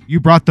 You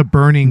brought The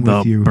Burning The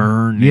with you.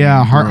 Burning,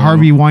 Yeah, bro.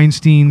 Harvey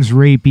Weinstein's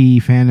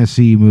rapey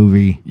fantasy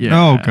movie. Yeah.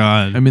 Oh,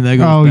 God. I mean that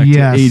goes Oh, back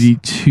yes. to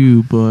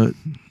 82, but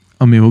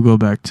I mean we'll go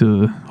back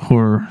to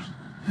horror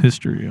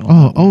history. on that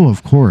one. Oh,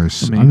 of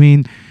course. I I mean-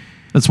 mean,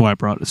 That's why I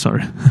brought it.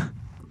 Sorry.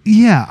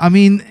 yeah, I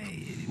mean,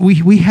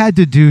 we had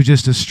to do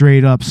just a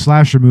straight up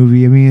slasher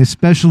movie. I mean,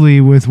 especially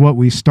with what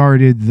we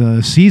started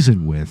the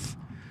season with.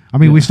 I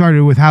mean, we Yeah.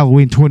 started with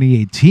Halloween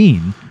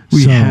 2018.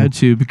 We so, had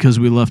to because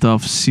we left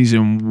off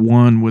season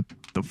 1 with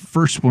the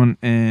first one,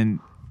 and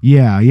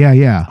Yeah.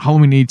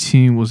 Halloween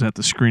 18 was at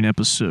the screen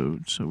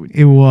episode. So we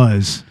It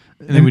was.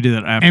 and then we did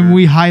that after. And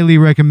we highly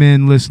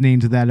recommend listening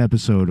to that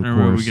episode, of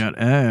remember course. we got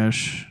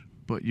Ash,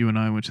 but you and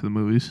I went to the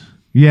movies.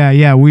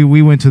 Yeah,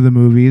 we went to the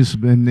movies,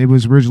 and it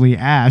was originally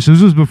Ash. This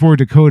was before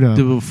Dakota.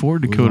 Before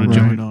Dakota Right.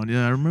 joined on.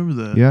 Yeah, I remember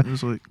that. Yeah. It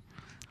was like,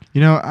 You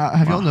know,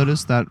 have y'all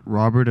noticed that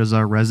Robert is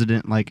our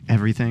resident, like,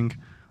 everything?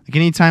 Like,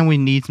 anytime we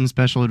need some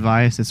special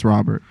advice, it's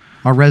Robert.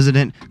 Our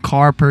resident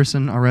car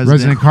person, our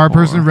Resident car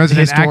person,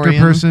 resident actor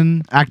historian,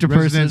 person, actor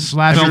resident person,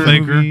 slasher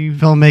filmmaker. movie.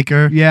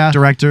 filmmaker, Yeah.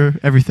 director,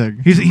 everything.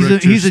 He's a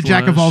Director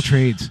jack of all slash-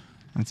 trades.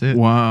 That's it.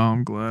 wow,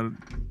 I'm glad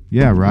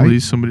Yeah, at right.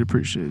 least somebody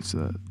appreciates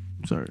that.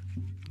 Sorry.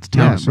 It's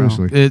Yeah, talent, bro.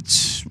 seriously.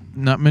 It's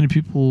not many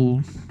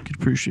people could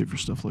appreciate for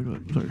stuff like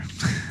that.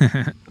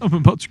 Sorry. I'm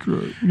about to cry.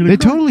 I'm gonna They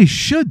cry. totally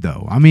should,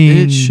 though. I mean,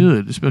 It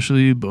should,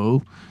 especially you,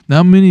 Bo.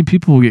 Not many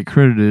people will get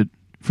credited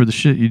for the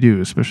shit you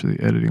do, especially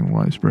editing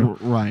wise, bro.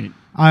 Right.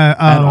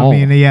 At I all.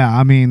 mean, yeah.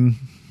 I mean,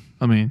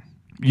 I mean,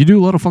 you do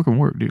a lot of fucking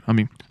work, dude. I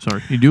mean,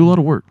 sorry, you do a lot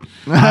of work.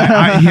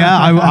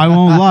 I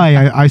won't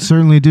lie. I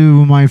certainly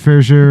do my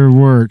fair share of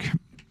work.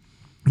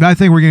 But I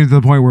think we're getting to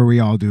the point where we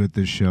all do at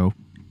this show,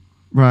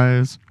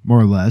 Rise. more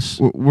or less.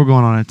 We're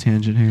going on a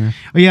tangent here.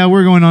 But yeah,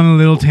 we're going on a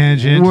little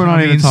tangent. We're not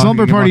I even mean, talking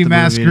Slumber about Party the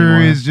movie Massacre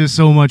anymore. is just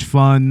so much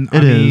fun.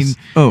 It is.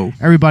 Oh,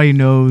 Everybody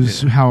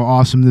knows how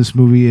awesome this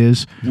movie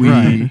is. we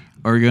Right.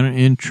 are going to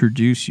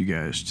introduce you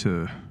guys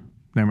to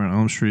Nightmare on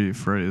Elm Street,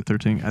 Friday the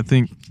 13th. I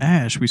think,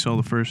 Ash, we saw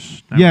the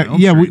first Nightmare on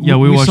Elm Yeah, Street.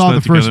 we watched saw that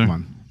the first together.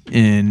 one.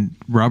 And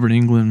Robert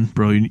Englund,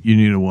 bro, you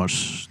need to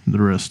watch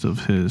the rest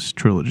of his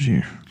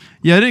trilogy.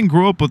 Yeah, I didn't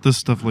grow up with this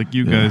stuff like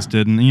you guys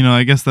did, and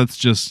I guess that's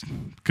just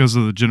because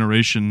of the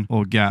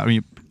generational gap. I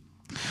mean,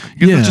 I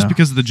guess that's just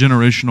because of the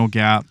generational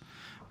gap.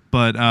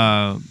 But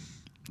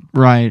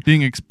Right.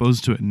 being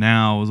exposed to it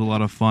now was a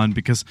lot of fun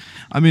because,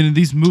 I mean,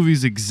 these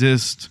movies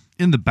exist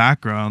in the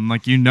background,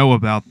 like you know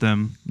about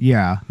them.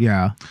 Yeah.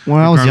 When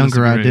I was Regardless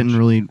younger, of I your didn't age.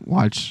 really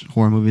watch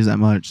horror movies that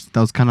much. That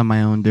was kind of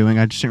my own doing.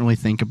 I just didn't really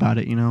think about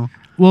it, you know?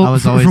 Well, I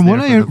was always from there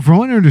what for the- from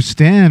what I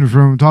understand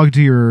from talking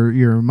to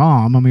your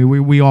mom, I mean,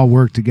 we all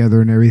work together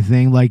and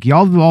everything. Like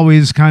y'all have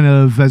always kind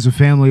of, as a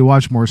family,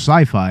 watch more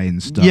sci-fi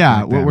and stuff.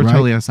 Yeah, like we're, that, we're right?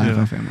 totally a sci-fi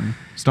Yeah. family.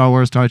 Star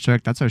Wars, Star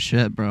Trek, that's our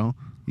shit, bro.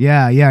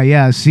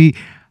 Yeah. See,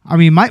 I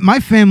mean, my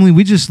family,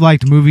 we just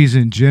liked movies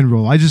in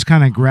general. I just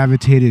kind of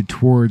gravitated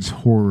towards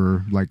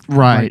horror, like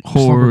Right. Slumber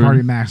Horror,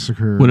 Party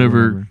Massacre, or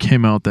Whatever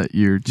came out that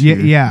year, too.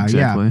 Yeah,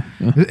 exactly.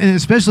 Yeah. And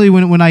especially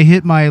when I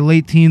hit my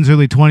late teens,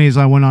 early 20s,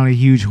 I went on a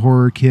huge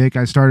horror kick.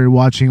 I started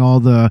watching all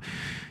the,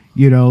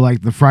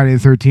 like the Friday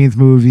the 13th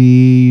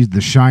movies,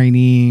 The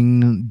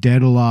Shining,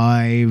 Dead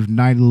Alive,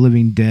 Night of the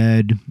Living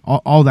Dead,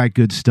 all that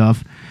good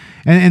stuff.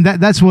 And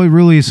that's what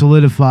really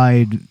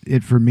solidified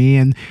it for me.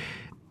 And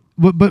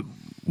but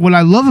what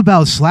I love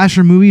about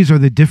slasher movies are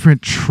the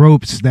different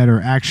tropes that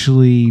are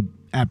actually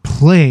at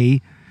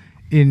play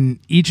in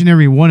each and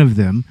every one of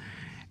them.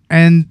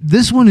 And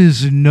this one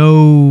is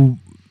no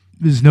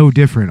is no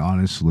different,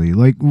 honestly.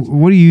 Like,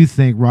 what do you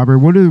think, Robert?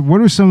 What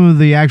are some of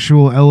the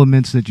actual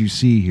elements that you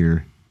see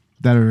here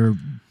that are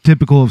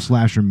typical of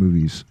slasher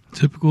movies?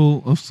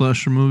 Typical of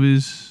slasher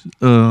movies.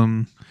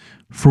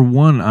 For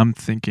one, I'm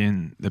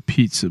thinking the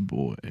Pizza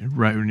Boy,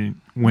 right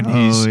when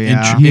he's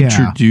yeah.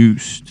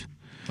 introduced.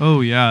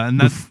 Oh yeah, and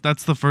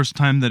that's the first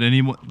time that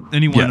any one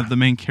Yeah. of the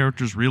main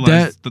characters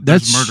realize that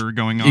there's that's murder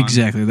going on.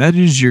 Exactly. That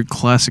is your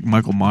classic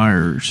Michael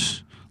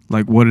Myers.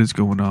 Like, what is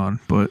going on?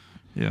 But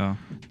Yeah.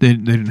 they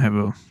didn't have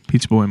a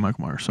Pizza Boy and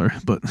Michael Myers, sorry.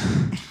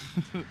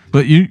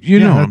 But you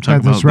know what I'm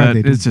talking that's about. right,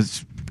 they did.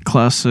 It's a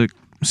classic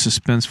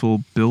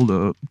suspenseful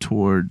build-up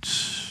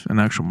towards an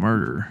actual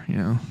murder, you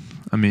know?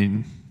 I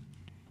mean,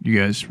 you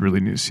guys really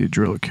need to see a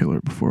Driller Killer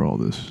before all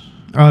this.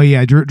 Oh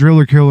yeah,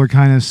 Driller Killer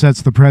kind of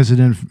sets the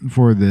precedent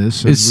for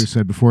this, as we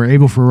said before.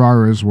 Abel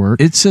Ferrara's work.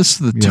 It sets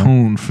the Yeah.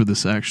 tone for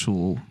this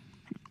actual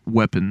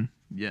weapon.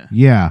 Yeah.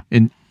 Yeah,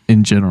 In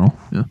general.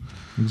 Yeah.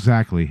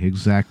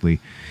 exactly.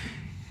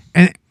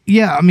 And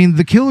yeah, I mean,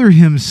 the killer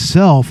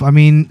himself, I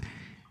mean,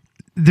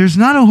 there's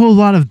not a whole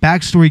lot of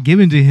backstory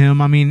given to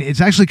him. I mean,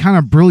 it's actually kind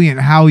of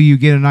brilliant how you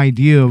get an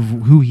idea of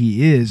who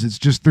he is. It's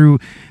just through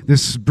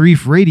this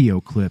brief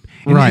radio clip.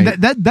 And Right.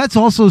 That's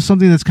also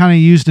something that's kind of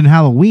used in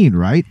Halloween,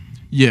 right?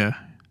 Yeah.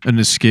 An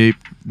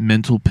escaped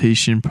mental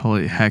patient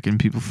probably hacking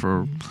people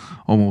for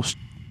almost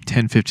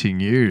 10, 15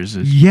 years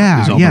is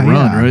on the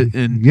run, right?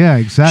 And yeah,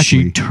 exactly.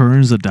 she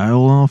turns the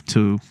dial off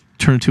to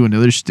turn to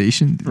another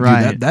station. Dude,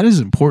 Right. that is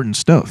important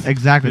stuff.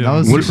 Exactly. Yeah. That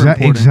was What- super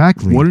important.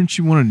 Exactly. Wouldn't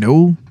you want to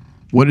know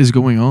what is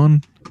going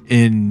on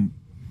in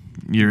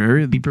your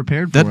area? Be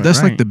prepared for it.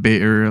 That's like right. the Bay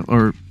Area,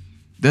 or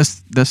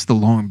that's the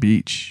Long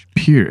Beach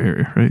Pier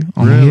area, right?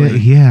 Really?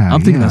 Yeah,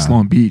 I'm thinking that's yeah.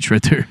 Long Beach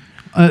right there.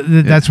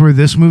 That's where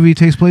this movie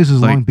takes place,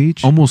 is Like, Long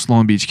Beach? Almost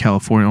Long Beach,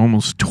 California,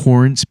 almost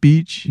Torrance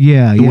Beach.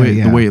 Yeah, the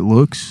yeah. way it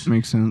looks.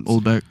 Makes sense.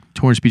 Old back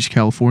Torrance Beach,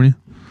 California.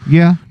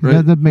 Yeah,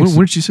 Right. that makes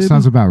What did you say,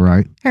 sounds Bill? about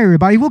right. Hey,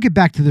 everybody, we'll get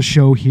back to the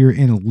show here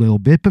in a little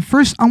bit. But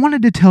first, I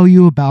wanted to tell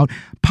you about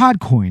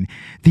Podcoin,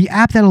 the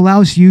app that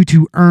allows you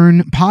to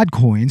earn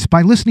Podcoins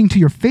by listening to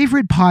your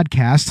favorite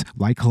podcasts,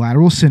 like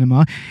Collateral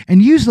Cinema,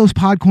 and use those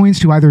Podcoins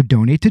to either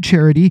donate to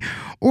charity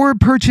or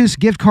purchase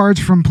gift cards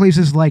from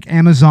places like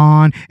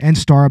Amazon and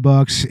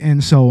Starbucks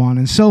and so on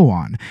and so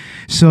on.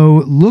 So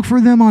look for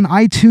them on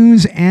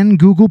iTunes and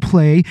Google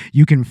Play.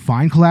 You can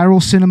find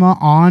Collateral Cinema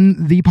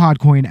on the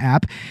Podcoin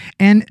app.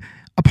 And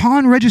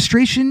upon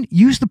registration,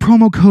 use the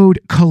promo code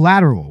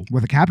COLLATERAL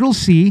with a capital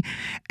C,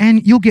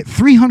 and you'll get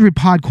 300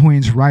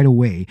 Podcoins right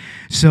away.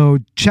 So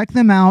check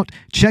them out.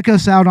 Check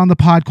us out on the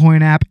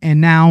Podcoin app. And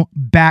now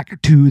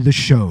back to the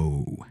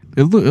show.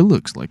 It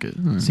looks like it.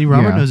 See,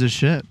 Robert Yeah. knows his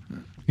shit.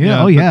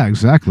 Yeah, oh, but- yeah,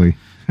 exactly.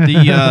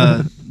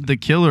 The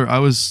killer, I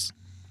was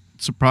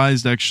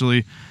surprised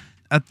actually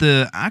at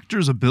the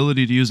actor's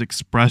ability to use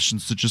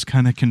expressions to just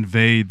kind of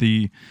convey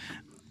the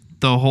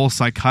whole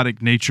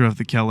psychotic nature of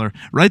the killer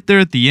right there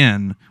at the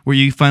end, where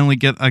you finally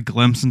get a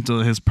glimpse into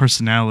his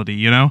personality,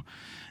 you know,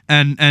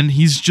 and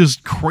he's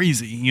just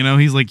crazy, you know.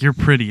 He's like, "You're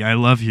pretty, I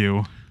love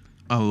you."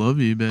 I love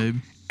you, babe.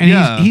 And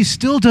Yeah. he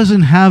still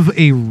doesn't have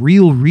a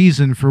real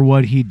reason for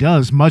what he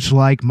does, much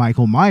like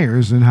Michael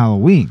Myers in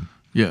Halloween.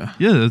 Yeah.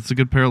 Yeah, that's a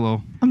good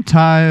parallel. I'm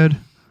tired.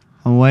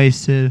 I'm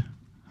wasted.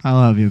 I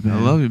love you, babe. I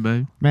love you,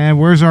 babe. Man,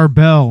 where's our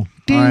bell?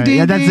 Ding, All right, ding,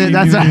 yeah, that's ding. it,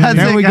 that's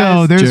there it, we guys.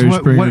 go. There's Jerry what,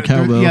 Springer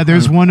cowbell. yeah,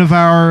 there's one of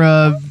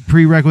our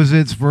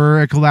prerequisites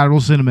for a Collateral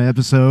Cinema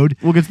episode.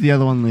 We'll get to the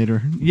other one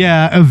later.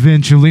 Yeah,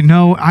 eventually.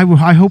 No,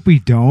 I hope we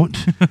don't,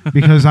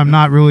 because I'm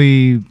not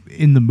really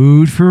in the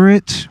mood for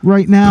it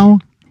right now.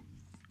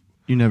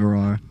 You never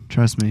are.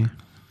 Trust me.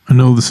 I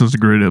know this is a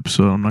great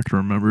episode. I'm not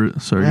going to remember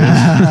it. Sorry,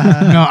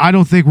 guys. No, I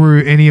don't think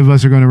any of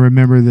us are going to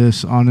remember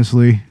this,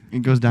 honestly.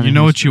 It goes down. You in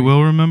know what history. you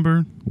will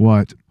remember?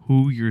 What?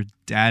 Who your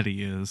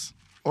daddy is.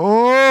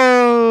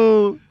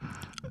 Oh,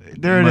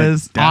 there it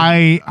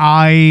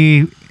My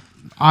is.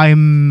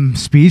 I'm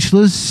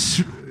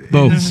speechless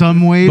Bo. in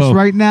some ways Bo.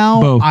 right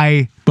now. Bo.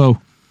 I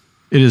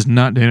It is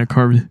not Dana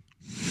Carvey.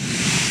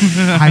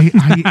 I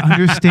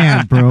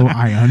understand, bro.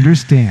 I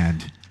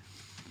understand.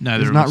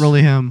 Neither It's of not us.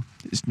 really him.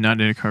 It's not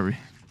Dana Carvey.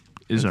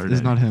 It's our It's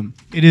dad. not him.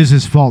 It is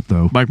his fault,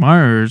 though. Mike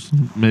Myers,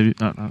 maybe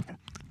not. Okay.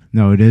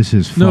 No, it is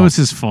his fault. No, it's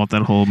his fault.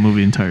 That whole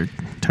movie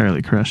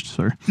entirely crashed.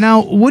 Sorry.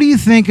 Now, what do you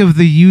think of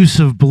the use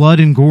of blood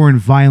and gore and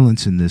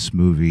violence in this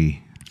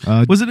movie?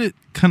 Wasn't it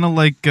kind of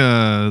like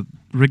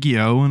Ricky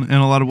O in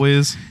a lot of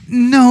ways?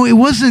 No, it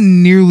wasn't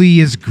nearly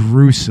as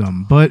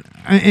gruesome, but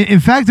in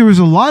fact, there was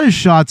a lot of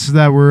shots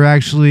that were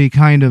actually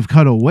kind of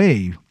cut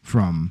away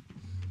from.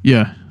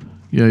 Yeah,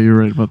 you're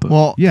right about that.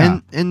 Well,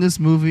 Yeah. in this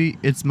movie,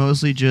 it's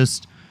mostly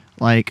just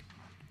like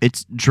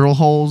it's drill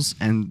holes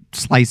and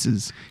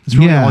slices. It's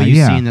really Yeah, all you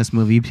yeah. see in this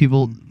movie.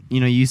 People,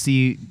 you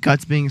see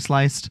guts being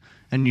sliced,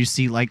 and you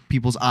see like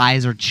people's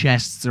eyes or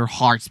chests or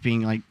hearts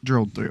being like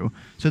drilled through.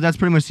 So that's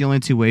pretty much the only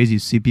two ways you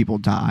see people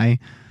die.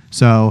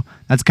 So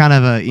that's kind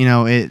of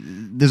a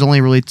there's only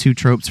really two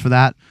tropes for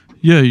that.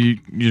 yeah,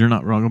 you're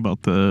not wrong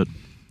about that.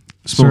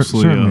 It's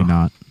mostly, certainly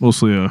not.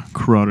 Mostly a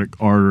carotid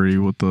artery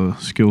with the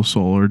skill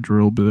saw or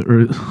drill bit,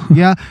 right?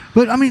 Yeah,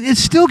 but I mean, it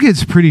still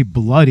gets pretty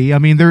bloody. I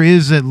mean, there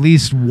is at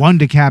least one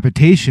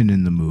decapitation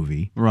in the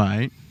movie.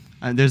 Right.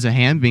 There's a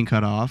hand being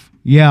cut off.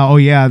 Yeah, oh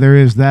yeah, there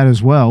is that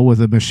as well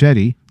with a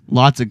machete.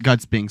 Lots of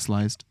guts being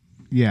sliced.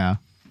 Yeah.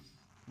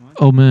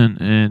 Oh man,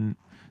 and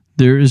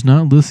there is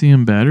not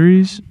lithium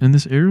batteries in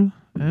this era,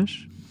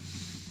 Ash?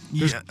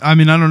 Yeah, I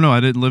mean, I don't know. I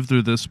didn't live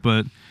through this,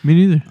 but Me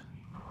neither.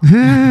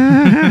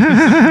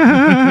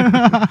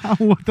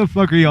 What the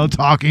fuck are y'all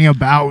talking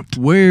about?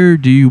 Where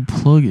do you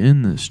plug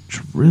in this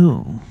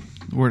drill?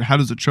 how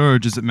does it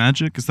charge? Is it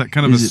magic? Is that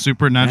kind of Is a it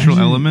supernatural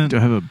magic? element? Do I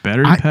have a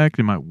battery pack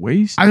in my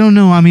waist? I don't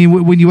know. I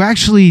mean, when you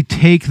actually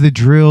take the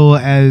drill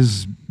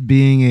as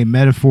being a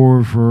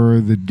metaphor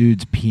for the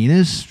dude's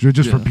penis, or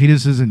just for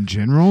penises in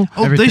general.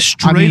 Oh, they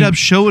straight up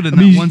show it in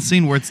that one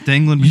scene where it's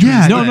dangling between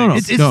Yeah, his no.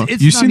 legs.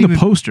 It's You've not seen even- the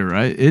poster,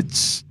 right?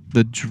 It's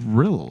the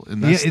drill,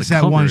 and that's it's the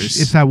that cover. one.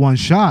 It's that one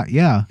shot.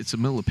 Yeah. It's a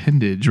middle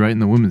appendage right in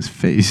the woman's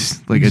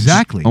face, like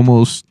Exactly. it's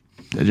almost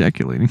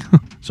ejaculating.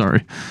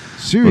 Sorry.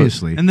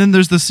 Seriously. And then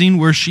there's the scene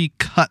where she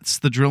cuts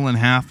the drill in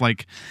half,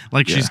 like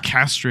she's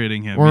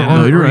castrating him. or you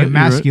know? No, you're right, you're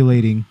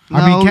emasculating.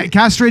 right. I mean, No.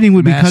 castrating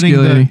would be cutting the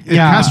Emasculating.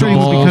 castrating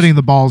would be Balls. cutting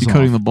the balls off.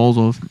 Cutting the balls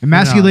off.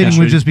 Emasculating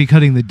would Castrating. just be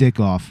cutting the dick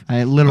off.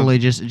 I literally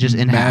just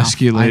in half.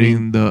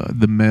 Emasculating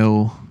the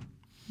male.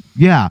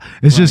 Yeah,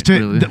 it's just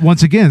Right, really.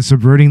 once again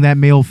subverting that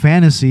male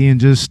fantasy and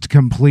just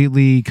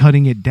completely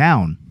cutting it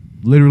down,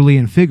 literally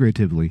and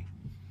figuratively.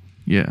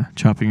 Yeah,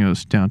 chopping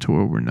us down to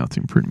where we're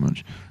nothing, pretty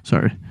much.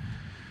 Sorry.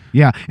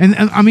 Yeah, and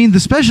I mean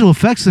the special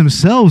effects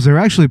themselves are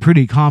actually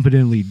pretty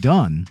competently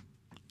done.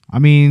 I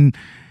mean,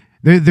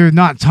 they're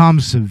not Tom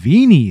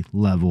Savini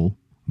level,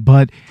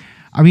 but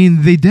I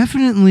mean they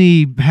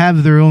definitely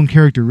have their own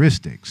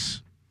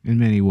characteristics in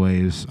many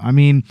ways. I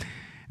mean,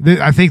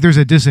 I think there's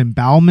a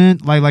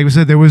disembowelment, like we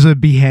said, there was a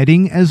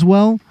beheading as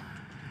well,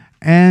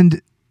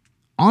 and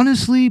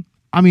honestly,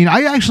 I mean,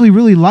 I actually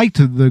really liked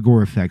the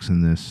gore effects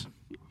in this.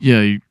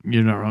 Yeah,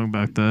 you're not wrong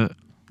about that.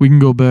 We can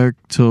go back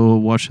to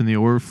watching the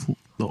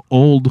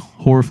old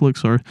horror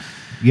flicks, sorry,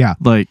 Yeah.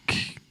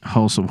 like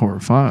House of Horror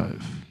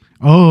 5.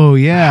 Oh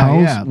yeah,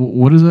 House, yeah.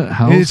 What is that?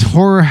 House? It's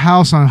Horror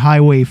House on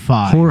Highway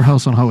 5. Horror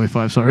House on Highway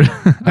 5, sorry.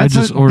 I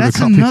just ordered a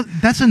copy.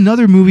 That's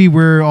another movie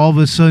where all of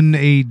a sudden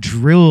a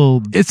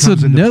drill. It's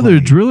comes into another play.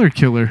 driller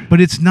killer.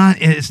 but it's not.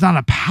 It's not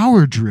a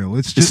power drill.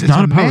 It's just not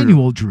a a power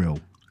manual drill.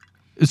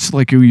 It's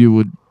like you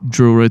would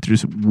drill right through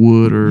some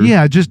wood or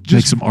Yeah, just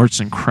make some arts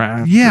and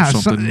crafts yeah. or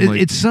something.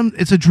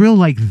 It's a drill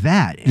like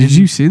that. Did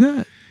you see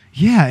that?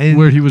 Yeah, and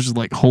Where he was just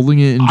like holding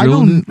it and I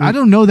drilling it?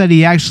 don't know that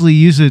he actually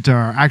used it to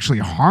actually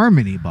harm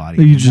anybody.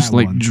 Like you in just that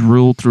like one.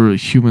 drill through a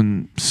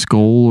human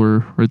skull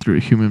or right through a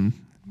human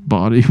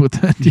body with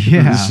that.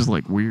 Yeah. It's just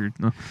like weird.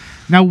 No.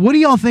 Now, what do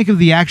y'all think of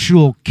the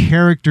actual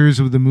characters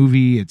of the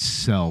movie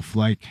itself?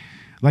 Like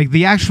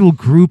the actual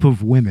group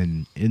of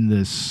women in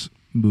this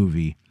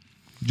movie,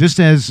 just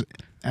as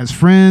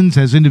friends,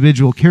 as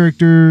individual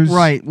characters.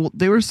 Right. Well,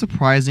 they were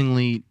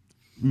surprisingly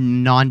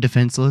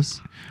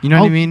non-defenseless. You know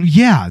what I mean?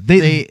 Yeah,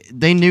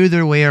 They knew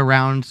their way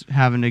around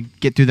having to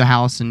get through the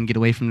house and get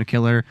away from the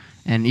killer,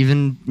 and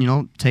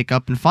even take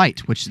up and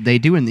fight, which they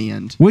do in the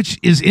end. which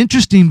is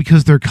interesting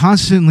because they're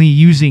constantly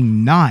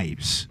using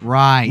knives.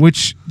 Right.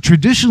 Which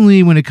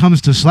traditionally, when it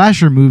comes to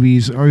slasher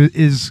movies,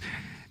 is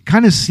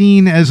kind of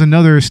seen as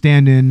another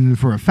stand-in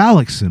for a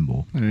phallic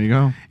symbol. There you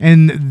go.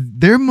 And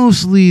they're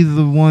mostly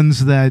the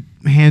ones that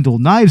handle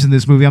knives in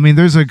this movie. I mean,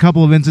 there's a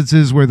couple of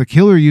instances where the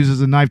killer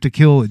uses a knife to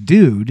kill a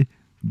dude,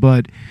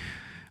 but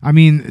I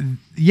mean,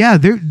 yeah,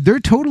 they're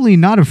totally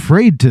not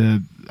afraid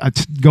to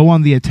go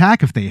on the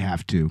attack if they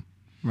have to.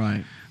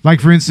 Right.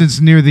 Like, for instance,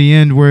 near the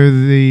end where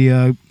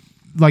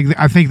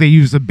I think they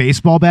use a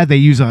baseball bat. They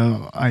use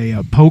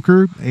a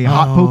poker, a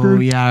hot poker. Oh,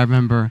 yeah, I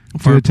remember.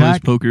 Fireplace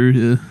attack? poker.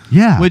 Yeah.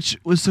 Yeah. Which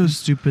was so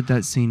stupid,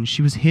 that scene.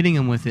 She was hitting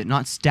him with it,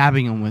 not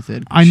stabbing him with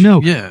it. I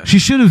know. Yeah. She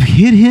should have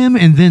hit him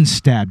and then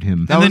stabbed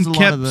him. That And was then a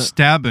lot kept of the-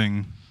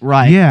 stabbing.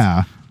 Right.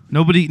 Yeah.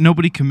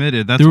 Nobody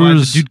committed. That's There why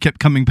was- the dude kept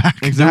coming back.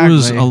 There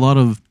was Exactly. a lot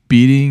of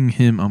beating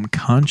him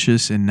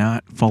unconscious and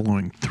not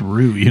following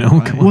through,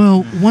 Right. Come on.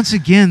 Well, once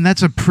again,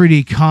 that's a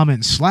pretty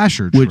common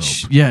slasher trope.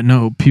 Which,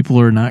 people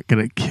are not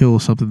going to kill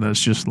something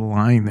that's just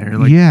lying there.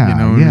 Like, yeah, you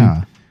know what I yeah.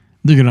 mean?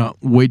 They're going to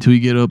wait till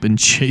you get up and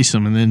chase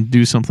them and then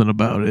do something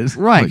about it.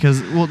 Right, Like,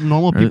 because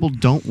normal Right. people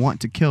don't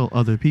want to kill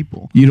other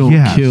people. you don't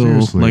Yeah, kill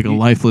seriously. like a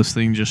lifeless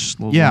thing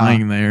just Yeah.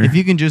 lying there. If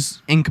you can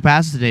just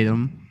incapacitate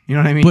them, you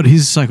know what I mean? But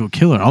he's a psycho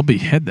killer. I'll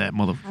behead that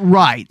mother.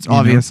 right,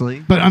 obviously.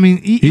 But I mean,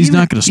 He's even,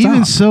 not gonna stop.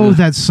 Even so, Yeah.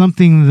 that's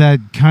something that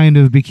kind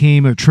of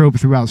became a trope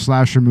throughout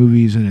slasher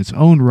movies in its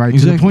own right, to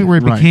the Exactly. point where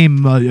it Right.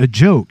 became a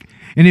joke,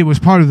 and it was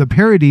part of the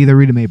parody that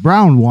Rita Mae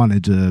Brown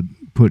wanted to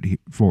put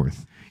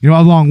forth.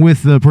 Along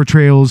with the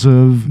portrayals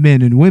of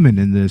men and women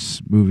in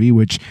this movie,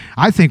 which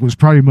I think was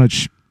pretty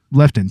much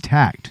left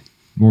intact,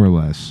 more or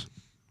less.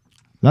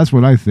 That's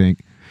what I think.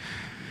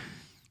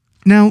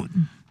 Now,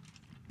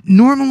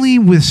 normally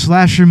with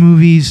slasher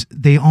movies,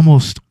 they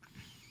almost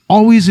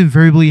always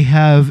invariably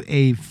have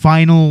a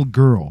final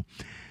girl.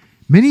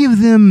 Many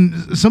of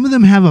them, some of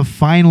them have a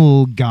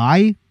final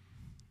guy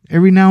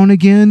every now and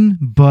again,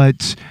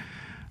 but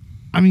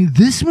I mean,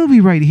 this movie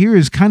right here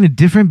is kind of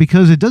different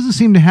because it doesn't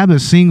seem to have a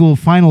single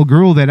final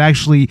girl that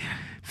actually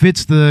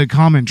fits the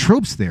common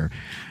tropes there.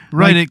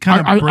 Right, Like, it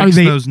kind of breaks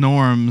those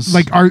norms.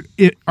 Like, are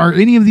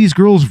any of these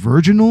girls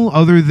virginal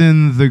other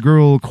than the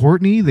girl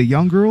Courtney, the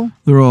young girl?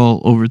 They're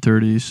all over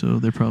 30, so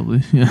they're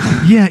probably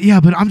Yeah,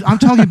 but I'm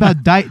talking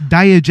about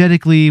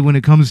diegetically when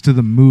it comes to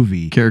the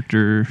movie.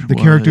 the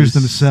characters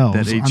themselves.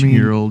 That I mean-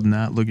 18-year-old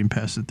not looking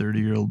past the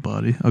 30-year-old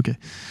body. Okay.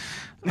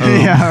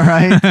 Yeah,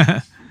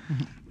 right.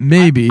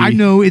 Maybe. I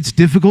know it's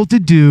difficult to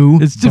do.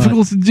 It's but-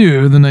 difficult to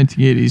do in the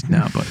 1980s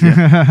now, but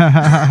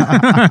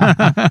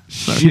yeah.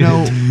 You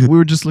know, we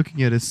were just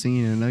looking at a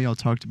scene, and I know y'all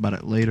talked about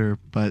it later,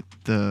 but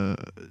the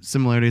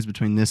similarities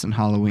between this and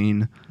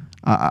Halloween.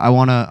 I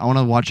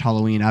wanna watch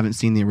Halloween. I haven't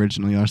seen the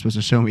original. Y'all are supposed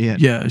to show me it.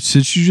 Yeah,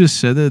 since you just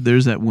said that,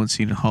 there's that one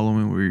scene in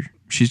Halloween where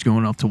she's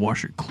going off to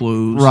wash her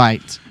clothes.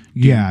 Right.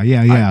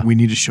 Yeah. We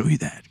need to show you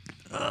that.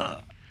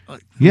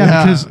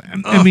 Yeah, because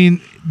I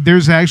mean,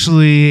 there's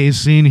actually a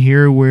scene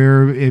here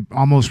where it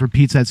almost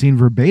repeats that scene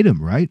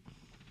verbatim, right?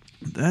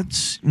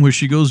 That's where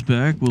she goes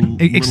back with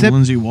Except- little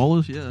Lindsay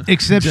Wallace. Yeah.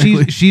 Except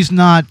exactly. she's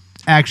not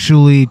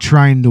actually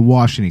trying to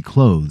wash any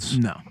clothes.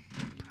 No.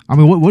 I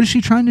mean, what is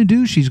she trying to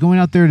do? She's going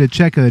out there to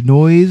check a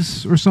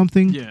noise or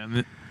something.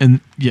 Yeah, and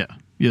yeah.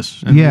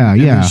 Yes. And Yeah,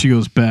 and yeah. then she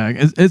goes back.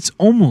 It's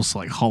almost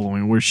like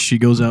Halloween, where she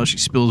goes out, she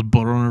spills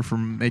butter on her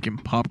from making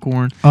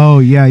popcorn. Oh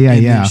yeah.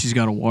 and then she's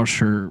got to wash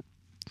her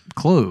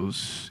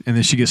clothes, and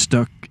then she gets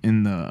stuck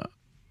in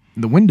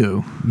the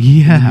window.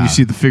 Yeah. And you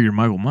see the figure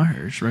Michael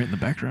Myers right in the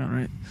background,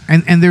 right?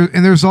 And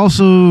there's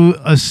also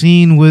a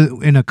scene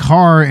in a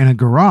car in a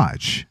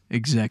garage,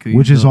 Exactly.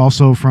 which is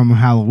also from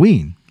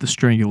Halloween. the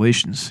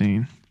strangulation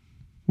scene,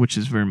 which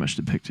is very much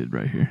depicted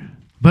right here.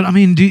 But I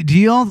mean, who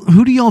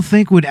do y'all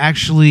think would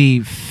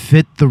actually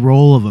fit the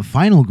role of a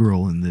final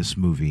girl in this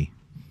movie?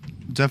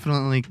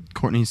 Definitely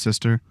Courtney's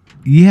sister.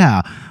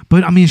 Yeah,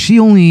 but I mean, she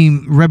only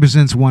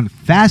represents one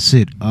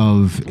facet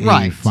of a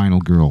Right. final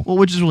girl. Well,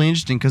 which is really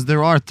interesting because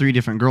there are 3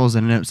 different girls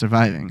that end up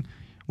surviving,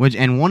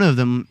 and one of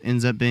them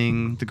ends up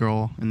being the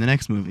girl in the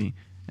next movie.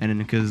 And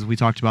because we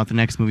talked about the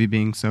next movie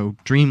being so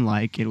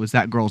dreamlike, it was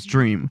that girl's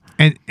dream.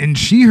 And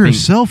she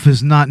herself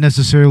is not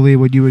necessarily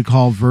what you would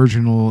call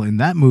virginal in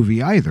that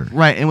movie either.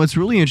 Right. And what's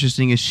really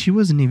interesting is she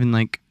wasn't even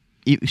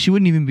she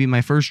wouldn't even be my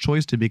first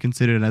choice to be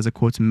considered as a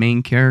quotes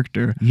main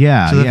character.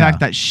 Yeah. So the yeah. fact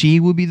that she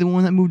would be the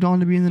one that moved on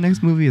to be in the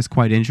next movie is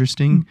quite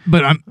interesting.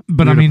 But I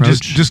Weird mean,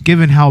 approach. just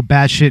given how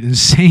batshit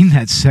insane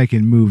that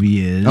second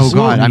movie is. Oh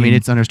God, I mean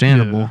it's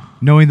understandable. Yeah.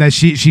 knowing that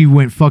she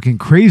went fucking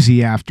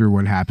crazy after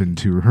what happened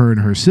to her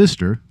and her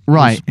sister.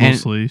 Right.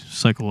 It's mostly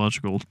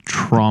psychological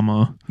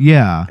trauma.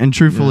 Yeah. And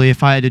truthfully,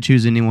 if I had to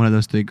choose any one of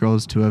those 3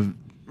 girls to have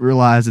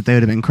realized that they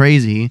would have been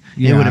crazy,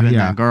 it would have been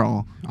that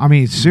girl. I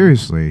mean,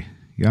 seriously.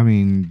 I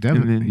mean, And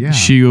definitely. then Yeah.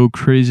 she go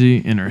crazy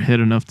in her head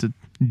enough to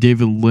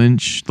David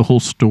Lynch the whole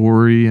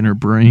story in her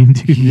brain.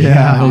 Dude.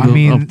 Yeah, of, I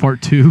mean- of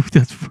part 2. Which,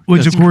 that's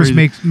of course,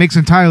 crazy. makes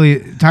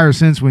entire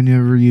sense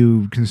whenever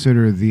you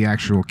consider the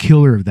actual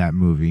killer of that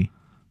movie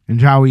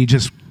and how he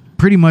just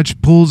pretty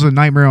much pulls a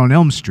Nightmare on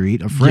Elm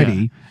Street, a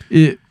Freddy.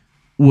 Yeah. It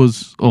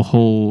was a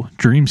whole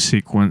dream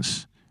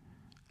sequence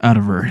out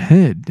of her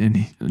head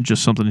and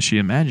just something she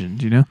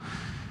imagined, you know?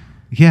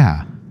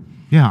 Yeah.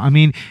 Yeah. I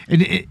mean,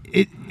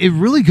 it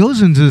really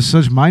goes into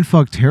such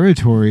mindfuck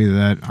territory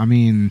that, I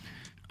mean,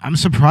 I'm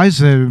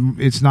surprised that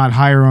it's not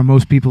higher on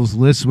most people's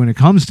lists when it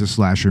comes to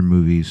slasher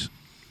movies.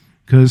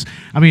 Because,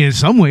 I mean, in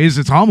some ways,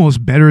 it's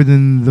almost better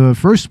than the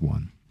first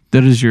one.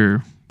 That is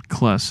your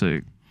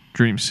classic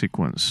dream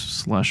sequence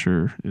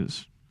slasher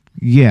is,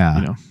 Yeah.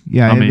 you know.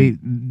 Yeah. I mean,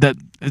 that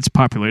it's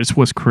popular. It's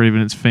Wes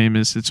Craven. It's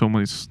famous. It's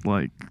almost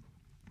like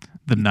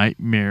the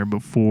nightmare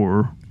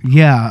before.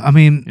 yeah. I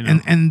mean, You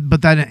know.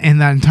 but that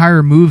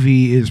entire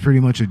movie is pretty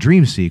much a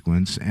dream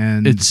sequence.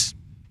 And It's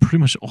pretty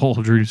much all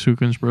dream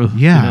sequence, bro.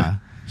 yeah.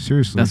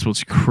 Seriously. That's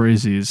what's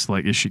crazy. It's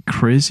like, is she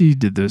crazy?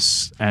 Did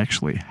this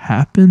actually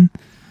happen?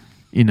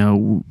 You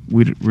know,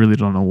 we really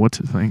don't know what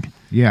to think.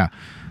 Yeah.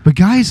 But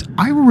guys,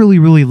 I really,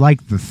 really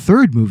like the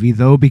third movie,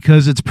 though,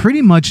 because it's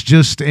pretty much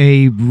just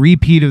a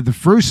repeat of the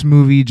first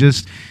movie,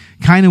 just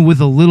kind of with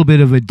a little bit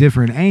of a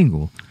different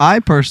angle. I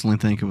personally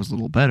think it was a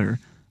little better.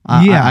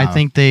 Yeah. I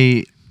think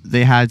they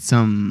had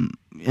some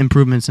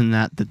improvements in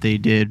that they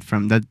did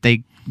that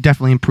they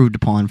definitely improved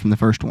upon from the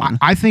first one.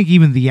 I think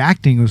even the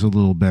acting was a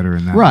little better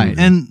in that Right.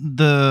 movie. And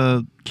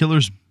the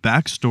killer's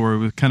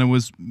backstory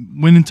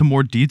went into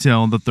more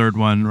detail in the third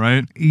one,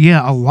 right?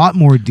 Yeah, a lot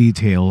more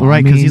detail. Right,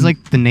 I because mean, he's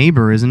like the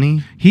neighbor, isn't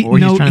he? he's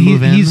trying to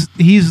move in.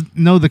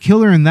 the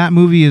killer in that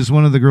movie is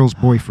one of the girl's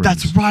boyfriends.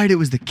 That's right. It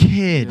was the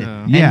kid,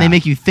 Yeah. and Yeah. they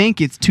make you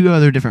think it's 2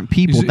 other different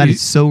people. He's- That he-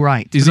 is so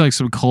right. He's like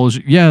some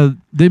college. Yeah,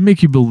 they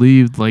make you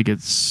believe like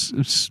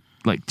it's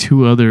like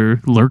 2 other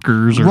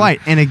lurkers. Or,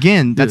 Right, and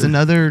again, that's Yeah.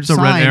 another It's a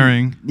sign. red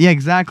herring. Yeah,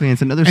 exactly.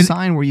 It's another And-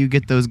 sign where you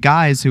get those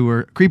guys who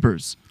are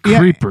creepers.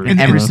 Creeper. and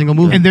every bro. single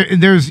movie. And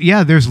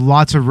there's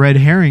lots of red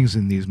herrings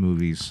in these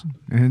movies,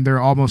 and they're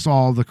almost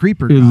all the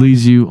creeper. It guys.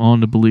 leads you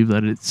on to believe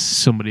that it's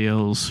somebody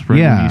else. Right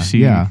Yeah, when you see,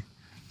 yeah.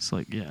 It's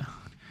like, yeah.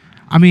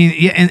 I mean,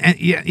 yeah, and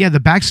yeah, the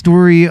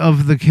backstory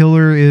of the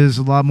killer is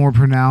a lot more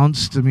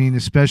pronounced. I mean,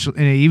 especially,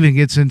 and it even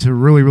gets into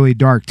really, really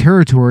dark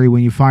territory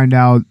when you find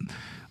out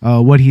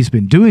what he's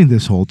been doing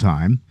this whole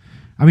time.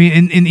 I mean,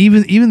 and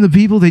even the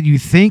people that you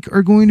think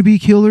are going to be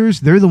killers,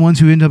 they're the ones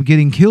who end up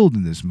getting killed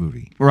in this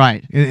movie,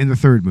 Right. in the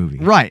third movie.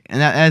 Right. And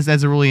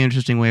that's a really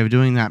interesting way of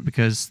doing that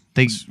because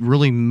they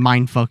really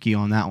mindfuck you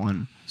on that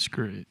one. It's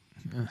great.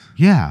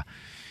 Yeah.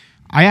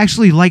 I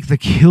actually like the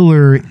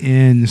killer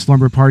in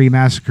Slumber Party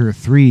Massacre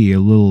 3 a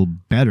little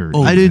better.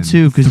 I do than-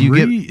 too because you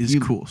 3 get is you-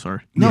 cool. Sorry.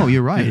 No,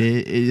 you're right.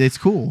 It's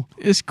cool.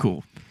 It's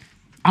cool.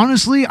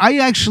 Honestly, I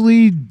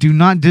actually do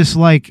not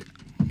dislike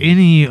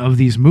any of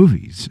these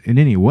movies in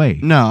any way.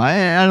 No,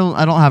 I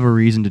don't have a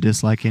reason to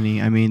dislike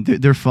any. I mean,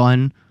 they're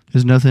fun.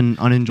 There's nothing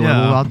unenjoyable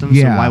Yeah. about them.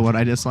 Yeah. So why would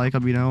I dislike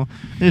them? You know,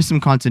 there's some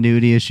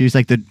continuity issues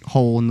like the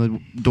hole in the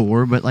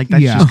door, but like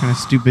that's Yeah. just kind of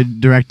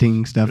stupid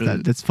directing stuff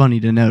that's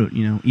funny to note.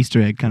 You know,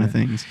 Easter egg kind of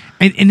things.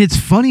 And it's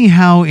funny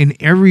how in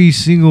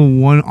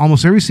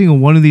almost every single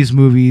one of these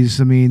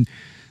movies, I mean,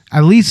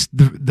 at least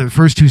the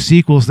first 2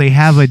 sequels, they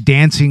have a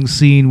dancing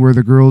scene where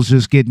the girls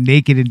just get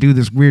naked and do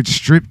this weird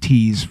strip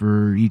tease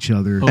for each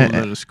other. Oh,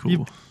 that is cool.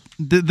 you-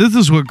 This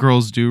is what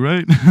girls do,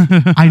 right?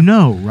 I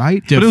know,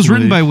 right? But it was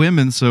written Definitely. by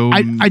women, so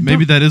I maybe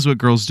don't- that is what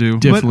girls do.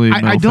 Definitely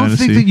But I male don't think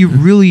fantasy. that you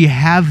really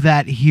have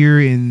that here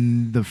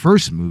in the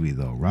first movie,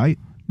 though, right?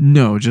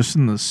 No, just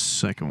in the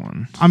second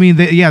one. I mean,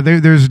 they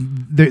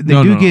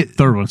do get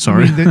third one.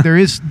 Sorry. I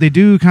mean, they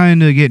do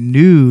kind of get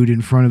nude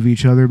in front of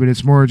each other, but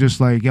it's more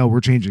just like, yo, we're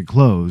changing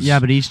clothes. Yeah,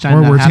 but each time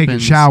or that we're taking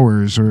happens-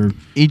 showers, or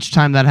Each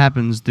time that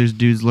happens, there's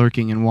dudes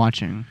lurking and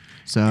watching.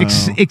 So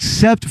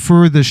except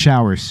for the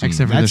shower scene.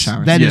 Except for the That's-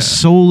 shower That scene. is Yeah.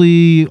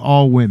 solely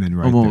all women,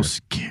 right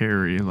Almost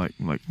Carrie, like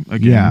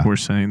again, Yeah. we're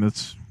saying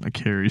that's a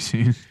Carrie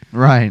scene.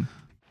 right.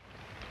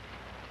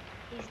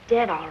 He's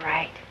dead, all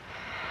right.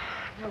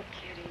 No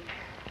kidding.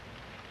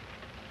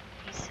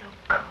 He's so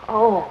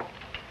cold.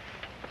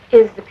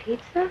 Is the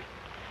pizza?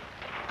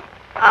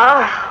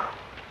 Oh.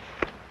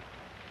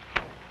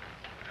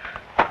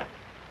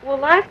 Well,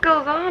 life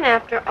goes on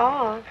after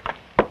all.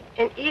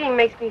 And eating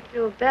makes me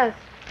feel best.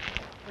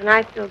 When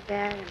I feel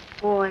bad, and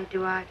boy,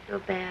 do I feel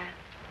bad.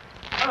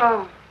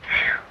 Oh.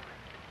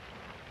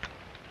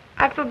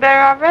 I feel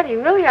better already.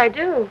 Really, I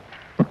do.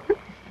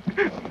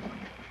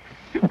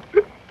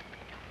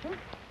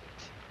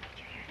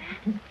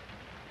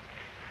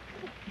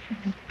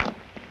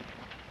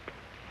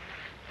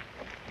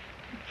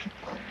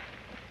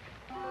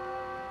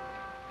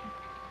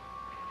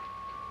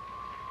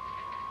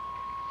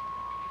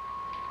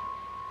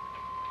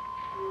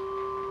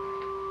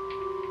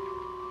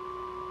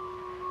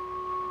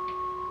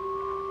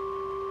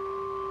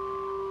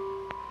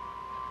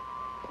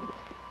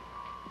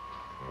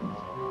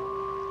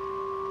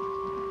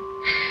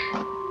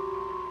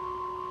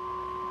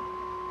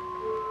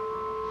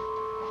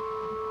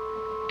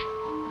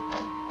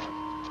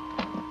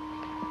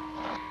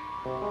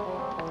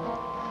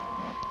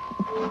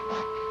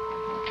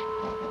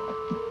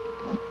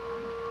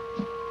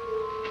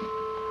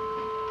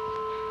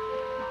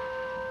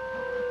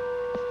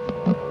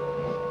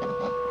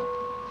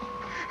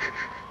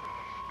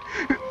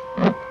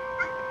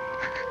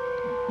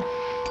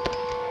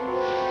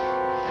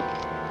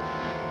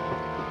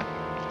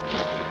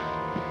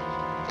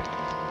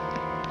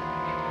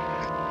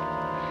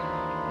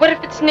 What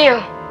if it's Neil?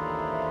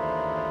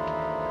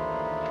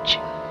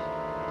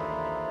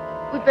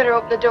 We better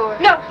open the door.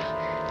 No.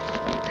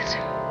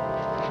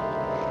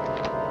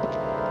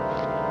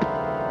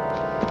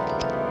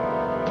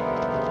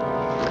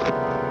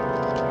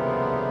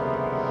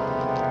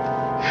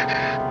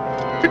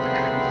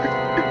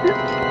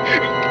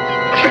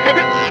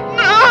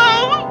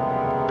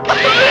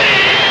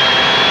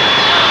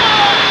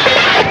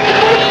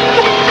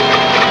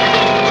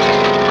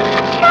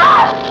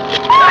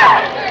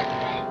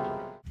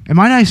 And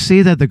might I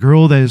say that the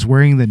girl that is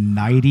wearing the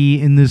nightie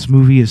in this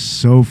movie is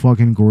so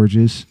fucking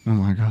gorgeous. Oh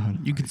my god.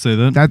 You could say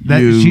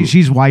that.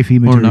 She's wifey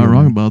We're material. not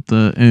wrong about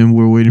that, and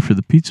we're waiting for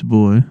the pizza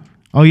boy.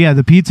 Oh yeah,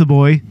 the pizza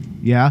boy.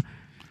 Yeah.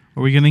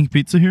 Are we getting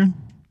pizza here?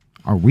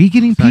 Are we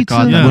getting Thank pizza?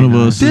 God that Yeah. One of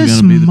us This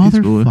is gonna be the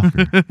pizza boy.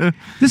 motherfucker.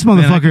 This Man,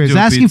 I motherfucker could is do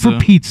a asking for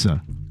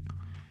pizza.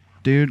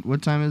 Dude,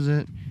 what time is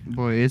it?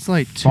 Boy, it's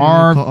like 2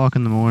 Far- o'clock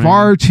in the morning.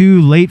 Far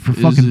too late for Is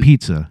fucking it-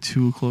 pizza.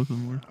 2:00 in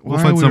the morning. We'll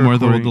Why find are we somewhere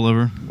that will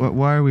recording- deliver.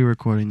 Why are we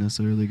recording this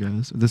early,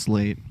 guys? This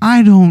late?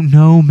 I don't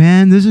know,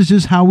 man. This is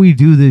just how we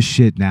do this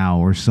shit now,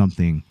 or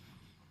something.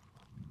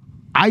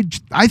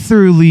 I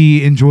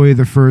thoroughly enjoy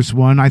the first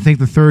one. I think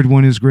the third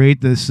one is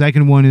great. The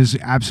second one is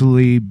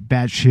absolutely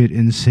batshit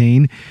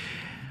insane.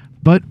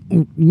 But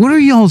what are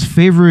y'all's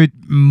favorite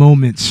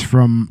moments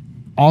from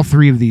all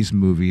 3 of these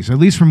movies? At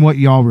least from what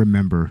y'all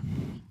remember.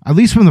 At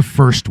least from the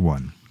first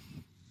one.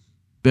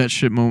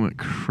 batshit moment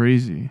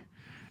crazy.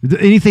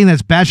 Anything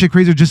that's batshit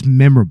crazy or just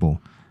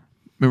memorable.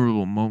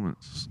 Memorable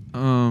moments.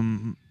 I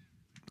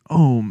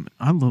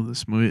love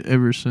this movie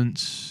ever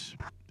since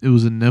it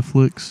was in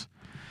Netflix.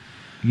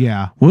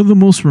 Yeah. One of the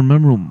most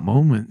memorable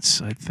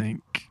moments, I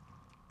think.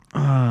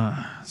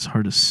 It's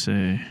hard to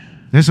say.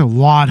 There's a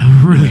lot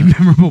of really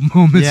memorable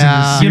moments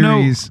Yeah. in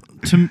the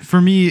series. For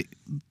me,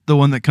 the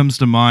one that comes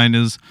to mind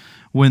is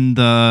when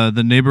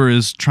the neighbor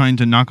is trying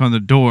to knock on the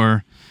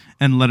door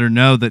and let her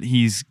know that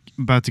he's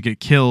about to get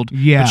killed.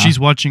 Yeah. But she's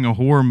watching a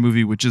horror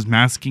movie which is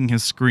masking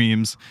his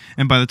screams.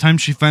 And by the time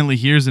she finally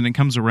hears it and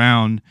comes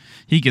around,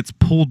 he gets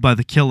pulled by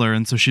the killer,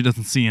 and so she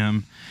doesn't see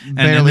him. And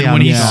Barely then out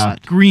when of he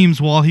shot.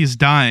 screams while he's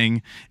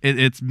dying,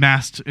 it's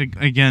masked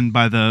again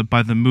by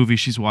the movie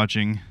she's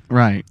watching.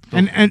 Right.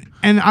 And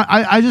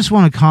I just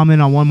want to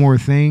comment on one more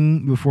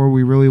thing before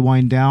we really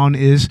wind down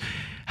is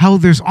how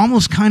there's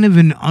almost kind of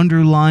an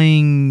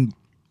underlying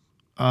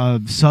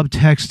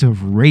subtext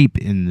of rape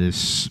in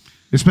this,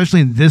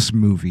 especially in this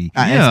movie.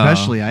 Yeah.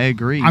 Especially, I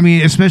agree. I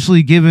mean,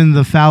 especially given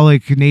the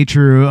phallic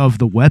nature of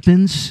the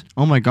weapons.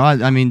 oh my God.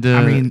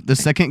 The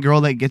second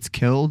girl that gets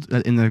killed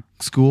in the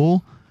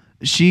school,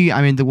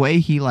 the way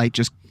he like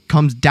just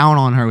comes down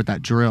on her with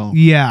that drill.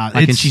 Yeah,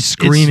 Like, and she's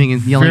screaming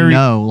and yelling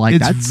no. Like,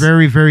 it's that's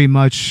very, very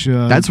much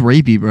that's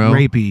rapey, bro.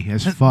 rapey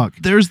as fuck.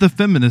 There's the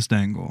feminist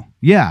angle.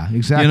 Yeah,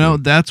 exactly. You know,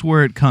 that's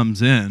where it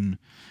comes in.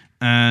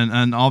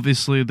 And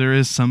obviously there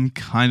is some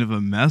kind of a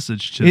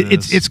message to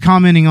this. It's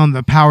commenting on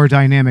the power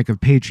dynamic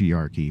of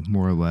patriarchy,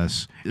 more or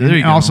less. There you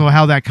and go. also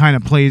how that kind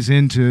of plays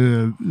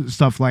into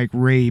stuff like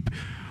rape,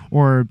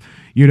 or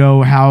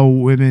how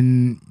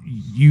women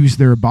use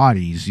their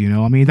bodies.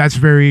 I mean, that's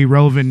very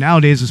relevant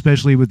nowadays,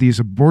 especially with these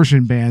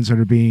abortion bans that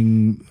are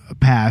being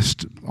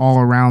passed all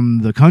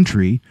around the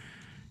country.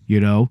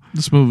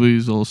 This movie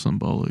is all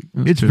symbolic.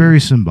 It's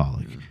very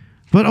symbolic.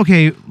 But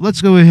okay,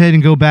 let's go ahead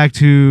and go back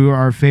to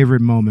our favorite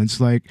moments.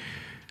 Like,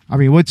 I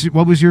mean,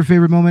 what was your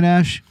favorite moment,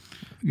 Ash?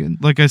 Again?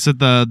 Like I said,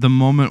 the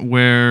moment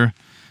where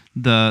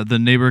the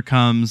neighbor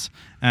comes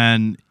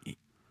and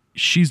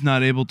she's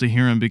not able to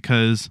hear him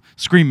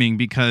screaming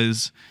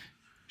because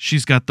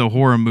she's got the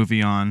horror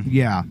movie on.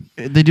 Yeah.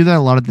 They do that a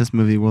lot in this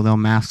movie where they'll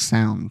mask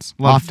sounds.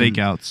 A lot Often. of fake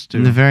outs too.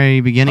 In the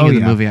very beginning Oh, of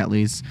the yeah. movie, at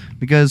least,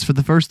 because for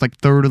the first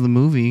third of the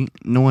movie,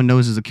 no one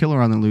knows there's a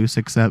killer on the loose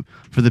except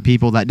for the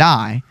people that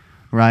die,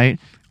 right?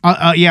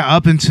 Yeah,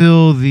 up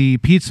until the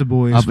pizza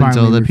boy is Up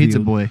until finally the pizza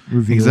revealed. boy,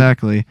 Revealed.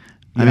 exactly.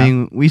 I Yeah.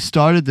 mean, we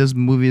started this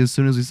movie as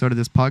soon as we started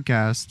this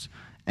podcast,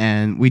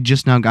 and we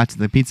just now got to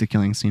the pizza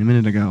killing scene a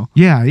minute ago.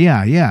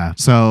 Yeah.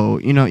 So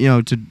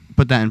to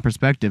put that in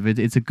perspective,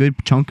 it's a good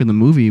chunk of the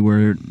movie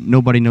where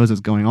nobody knows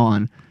what's going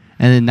on,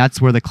 and then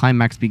that's where the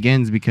climax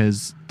begins,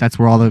 because that's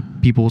where all the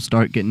people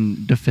start getting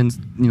defense.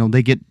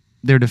 They get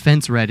their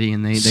defense ready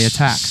and they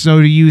attack. So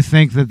do you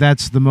think that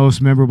that's the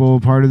most memorable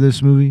part of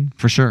this movie,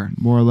 For sure.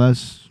 more or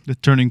less? The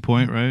turning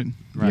point, right?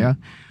 Right. Yeah.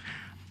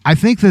 I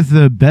think that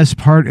the best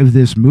part of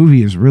this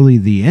movie is really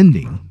the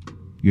ending.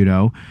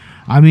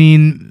 I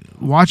mean,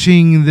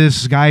 watching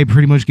this guy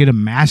pretty much get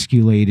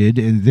emasculated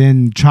and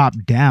then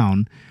chopped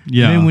down.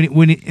 Yeah.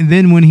 And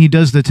then when he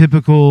does the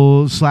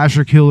typical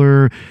slasher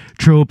killer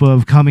trope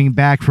of coming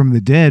back from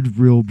the dead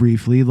real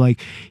briefly, like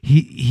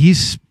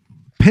he's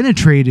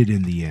penetrated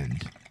in the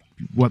end.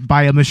 What,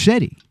 by a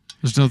machete?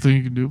 There's nothing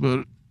you can do about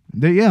it.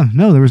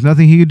 There was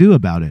nothing he could do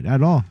about it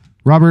at all.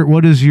 Robert,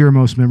 what is your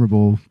most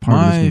memorable part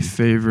of My this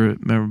movie?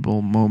 favorite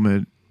memorable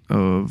moment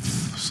of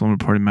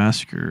Slumber Party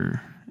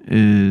Massacre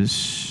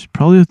is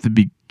probably at the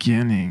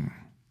beginning.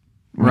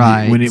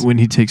 Right. When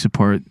he takes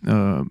apart,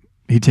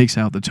 he takes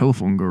out the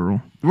telephone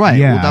girl. Right.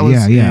 Yeah, well, that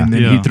was, yeah. And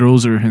then Yeah. he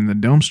throws her in the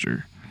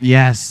dumpster.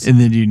 Yes. And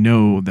then you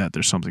know that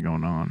there's something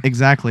going on.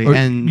 Exactly. Or,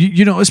 and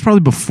it's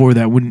probably before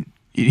that when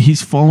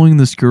he's following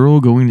this girl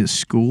going to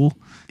school.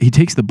 He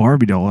takes the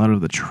Barbie doll out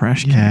of the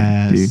trash can,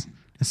 yes, dude.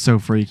 it's so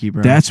freaky,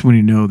 bro. That's when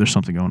you know there's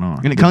something going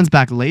on. and it comes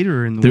back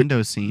later in the There-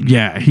 window scene.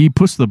 Yeah, he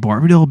puts the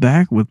Barbie doll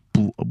back with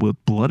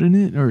blood in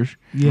it, or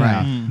Yeah.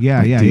 Right.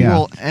 Yeah.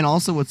 Well, and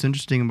also what's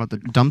interesting about the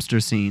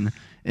dumpster scene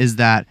is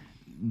that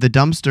the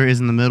dumpster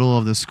is in the middle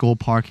of the school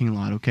parking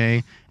lot,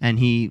 okay? And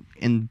he,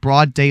 in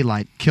broad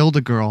daylight, killed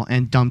a girl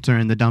and dumped her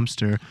in the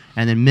dumpster.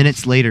 And then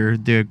minutes later,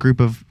 the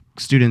group of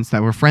students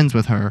that were friends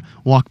with her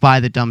walk by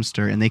the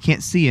dumpster, and they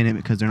can't see in it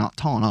because they're not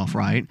tall enough,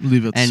 right?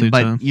 leave at the same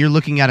But time. you're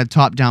looking at a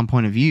top-down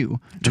point of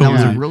view. And Totally.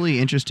 That was a really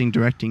interesting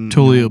directing.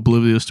 Totally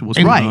oblivious to what's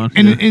And- going on.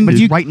 and- Yeah. and but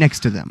you- it's right next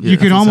to them. You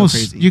can That's what's so almost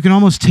crazy. you can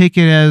almost take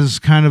it as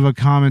kind of a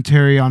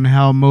commentary on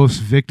how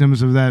most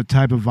victims of that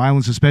type of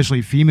violence,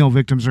 especially female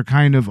victims, are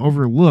kind of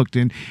overlooked,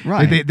 and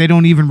Right. they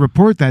don't even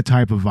report that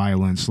type of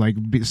violence, like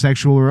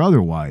sexual or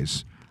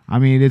otherwise. I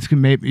mean,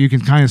 you can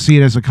kind of see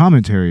it as a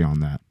commentary on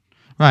that.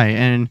 Right,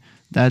 and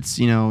that's,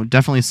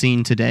 definitely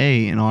seen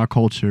today in our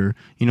culture.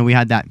 We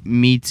had that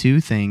Me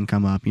Too thing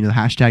come up, the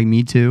hashtag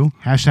Me Too.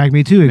 Hashtag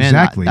me too. Man,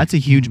 Exactly. that's a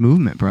huge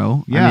movement,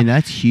 bro. Yeah. I mean,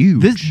 that's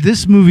huge.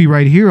 this movie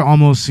right here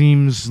almost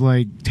seems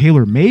like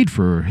tailor made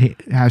for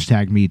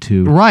hashtag me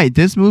too. Right,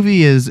 this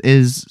movie is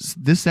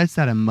this sets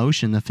that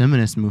emotion, the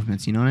feminist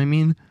movements, you know what I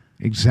mean?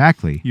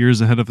 Exactly. Years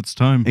ahead of its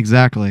time.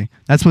 Exactly.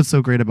 That's what's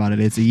so great about it.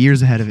 It's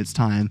years ahead of its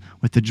time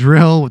with the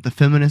drill, with the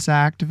feminist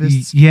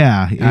activists.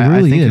 Yeah, it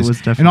really I think is. it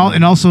was definitely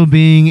and also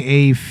being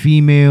a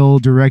female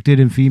directed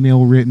and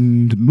female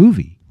written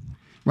movie.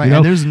 right. you know-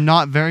 And there's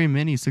not very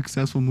many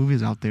successful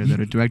movies out there that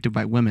are directed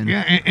by women.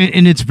 Yeah,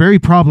 and it's very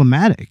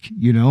problematic.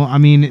 I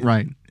mean,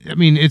 Right. I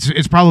mean,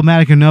 it's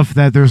problematic enough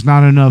that there's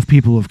not enough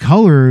people of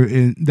color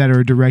that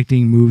are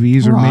directing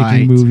movies or Right.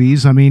 making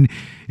movies. I mean,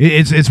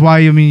 it's why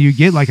you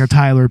get like a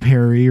Tyler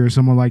Perry or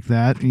someone like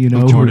that.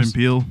 Jordan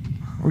Peele.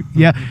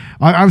 Yeah,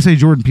 I would say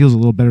Jordan Peele's a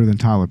little better than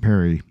Tyler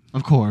Perry.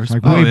 Of course.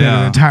 Like but- way better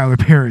yeah. than Tyler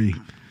Perry.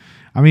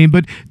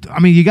 But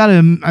you got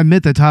to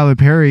admit that Tyler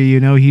Perry,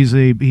 he's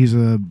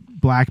a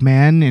black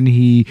man and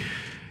he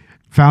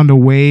found a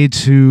way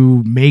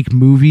to make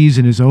movies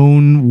in his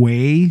own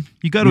way.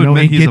 You got to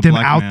admit and he's get a them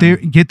black out man. there,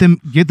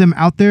 get them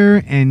out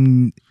there,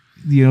 and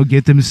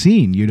get them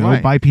seen.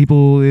 Right. By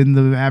people in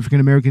the African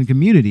American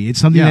community. It's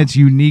something Yeah. that's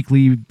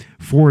uniquely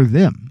for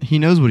them. he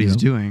knows what he's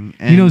know. doing.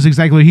 He knows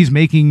exactly. He's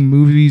making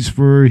movies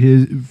for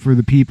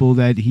the people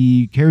that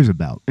he cares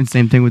about. And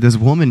same thing with this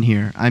woman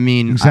here. I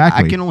mean,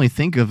 Exactly. I can only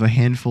think of a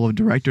handful of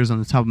directors on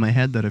the top of my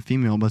head that are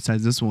female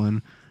besides this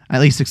one. At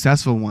least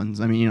successful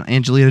ones. I mean,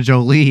 Angelina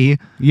Jolie.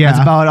 Yeah,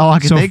 That's about all I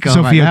can think of.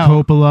 Sophia right now.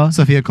 Coppola.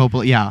 Sophia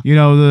Coppola, yeah.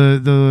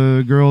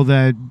 The girl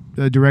that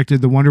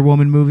directed the Wonder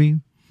Woman movie.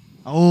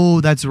 Oh,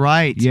 that's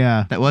right.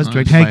 Yeah, That was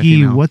directed by a Peggy.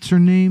 female. What's her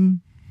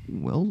name?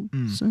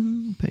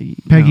 Wilson? Peggy.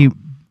 Peggy. No.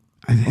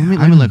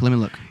 Let me look. Let me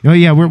look. Oh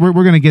yeah, we're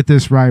gonna get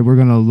this right. We're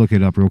gonna look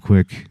it up real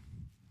quick.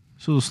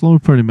 So the Slumber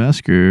Party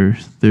Massacre,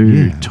 they're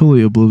Yeah.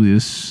 totally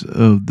oblivious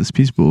of this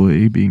Peace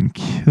Boy being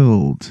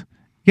killed.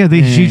 Yeah,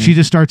 she And-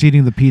 just starts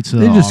eating the pizza.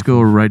 They just off.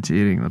 go right to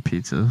eating the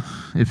pizza.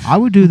 If I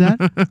would do that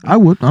I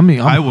would. I mean,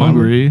 I I'm would.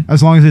 hungry.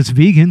 as long as it's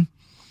vegan.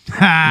 It's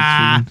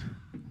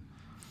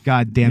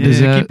God damn Yeah, it! Does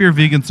that- keep your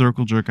vegan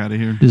circle jerk out of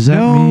here. Does that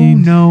No,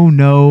 mean?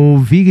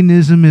 no.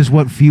 Veganism is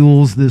what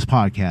fuels this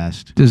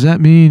podcast, Does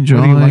that mean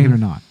whether you like it or drawing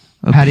not.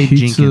 a Patty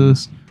pizza?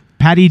 Jenkins.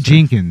 Patty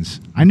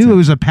Jenkins. I knew it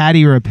was a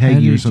Patty or a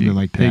Peggy or something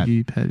like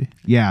that. Patty.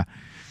 Yeah.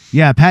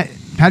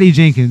 Patty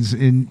Jenkins,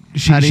 and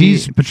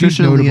she's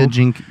Patricia notable. Leah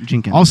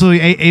Jenkins. Also,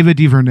 Ava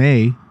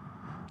DuVernay.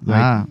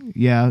 Ah.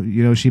 Yeah,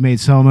 she made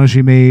Selma.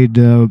 She made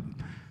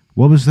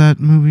what was that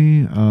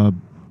movie?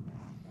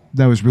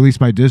 That was released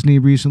by Disney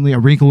recently. A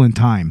Wrinkle in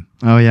Time.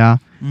 Oh, yeah.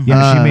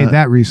 Yeah, she made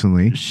that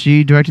recently.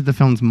 She directed the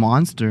film's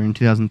Monster in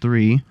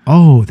 2003.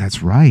 Oh,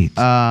 that's right.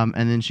 And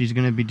then she's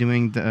going to be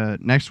doing the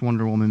next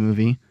Wonder Woman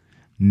movie.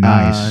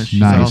 Nice. She's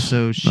nice.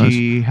 also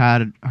she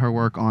had her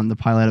work on the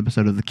pilot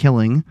episode of The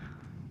Killing,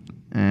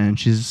 and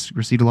she's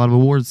received a lot of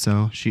awards.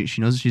 So she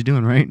knows what she's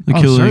doing, right? The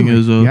Oh, Killing certainly.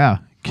 is Yeah.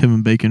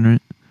 Kevin Bacon,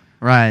 right?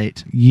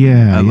 Right.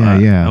 Yeah,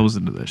 I was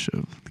into that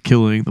show. The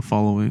Killing, The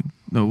Following.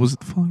 No, was it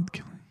The Following? The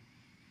Killing.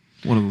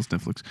 One of those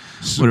Netflix.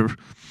 Whatever.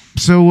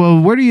 So,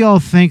 where do y'all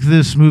think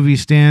this movie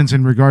stands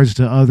in regards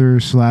to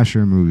other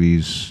slasher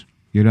movies?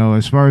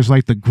 As far as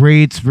like the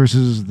greats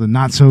versus the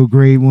not so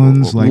great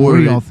ones. Like, what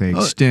do y'all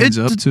think? Stands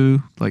up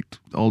to like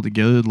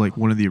altogether like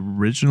one of the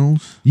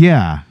originals.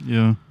 Yeah,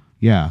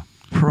 Yeah.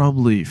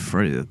 Probably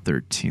Friday the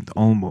 13th,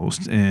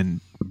 almost, and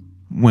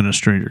When a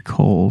Stranger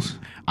Calls.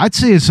 I'd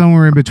say it's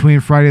somewhere in between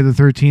Friday the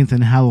 13th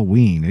and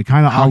Halloween. It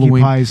kind of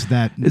Halloween. occupies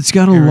that. It's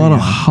got a lot of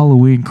area.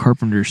 Halloween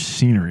Carpenter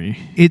scenery.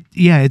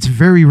 It's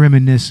very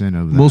reminiscent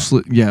of that. Most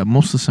of the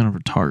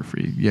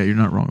cinematography. Yeah, you're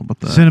not wrong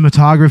about that.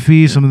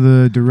 Cinematography, some of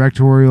the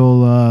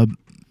directorial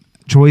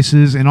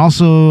choices, and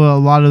also a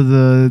lot of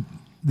the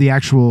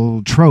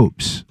actual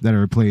tropes that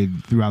are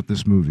played throughout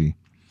this movie.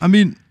 I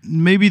mean,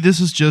 maybe this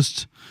is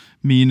just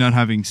me not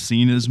having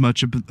seen as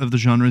much of the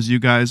genre as you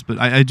guys, but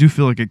I do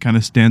feel like it kind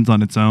of stands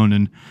on its own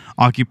and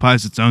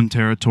occupies its own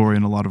territory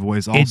in a lot of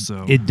ways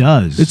also. It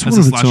does. It's As one a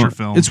of its slasher own.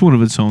 film. It's one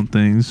of its own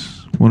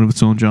things. One of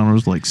its own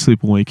genres, like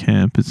Sleepaway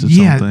Camp. It's its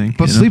yeah, own thing.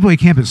 but you know? Sleepaway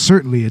Camp is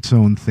certainly its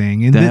own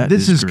thing, and That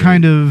this is is great.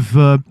 kind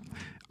of.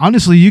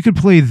 Honestly, you could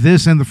play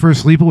this and the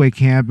first Sleepaway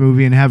Camp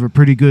movie and have a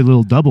pretty good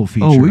little double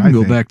feature. Oh, we can I go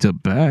think. back to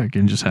back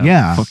and just have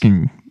Yeah.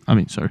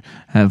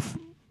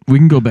 We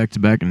can go back to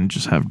back and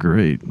just have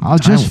great I'll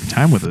just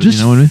time with it. Just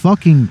You know what I mean?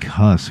 fucking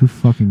cuss. Who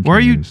fucking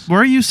cares? Why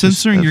are you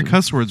censoring your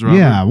cuss words, Robert?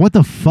 Yeah, what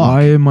the fuck?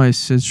 Why am I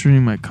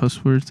censoring my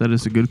cuss words? That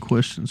is a good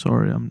question.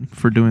 Sorry,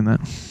 for doing that.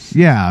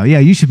 Yeah,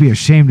 you should be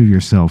ashamed of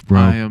yourself, bro.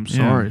 I am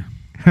sorry.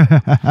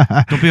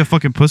 Don't be a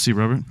fucking pussy,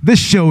 Robert. This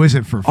show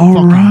isn't for All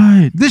fucking.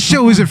 right. This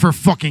show isn't for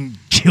fucking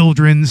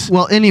children's.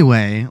 Well,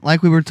 anyway,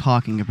 like we were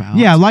talking about.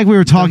 Yeah, like we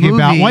were talking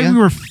about. movie- Like we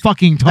were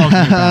fucking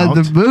talking about.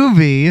 the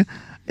movie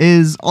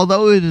is,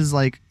 although it is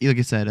like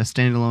I said, a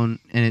standalone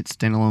in its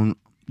standalone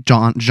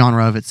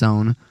genre of its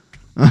own.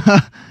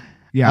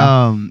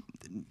 yeah.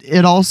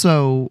 It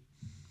also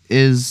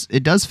is.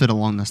 It does fit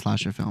along the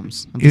slasher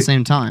films at the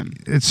same time.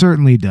 It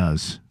certainly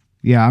does.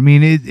 Yeah, I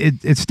mean,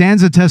 it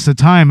stands the test of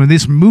time, and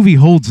this movie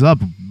holds up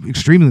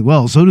extremely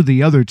well. So do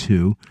the other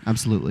two.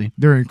 Absolutely.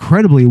 They're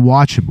incredibly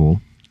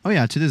watchable. Oh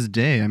yeah, to this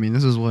day. I mean,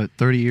 this is what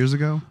 30 years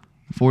ago,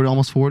 40,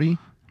 almost 40.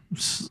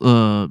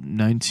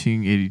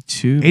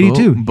 1982.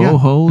 82, Bo yeah.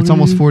 Hole. It's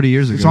almost 40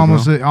 years ago. It's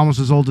almost bro. almost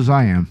as old as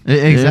I am.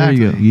 Exactly. There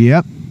you go.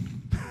 Yep.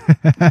 To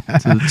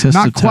the test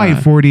Not of quite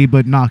time. 40,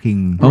 but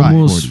knocking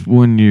Almost 40.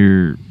 when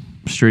you're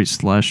straight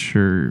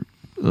slasher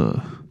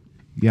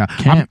Yeah.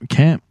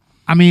 camp.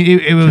 I mean,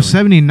 it was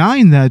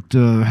 79 that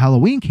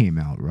Halloween came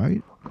out,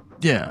 right?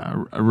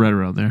 Yeah, right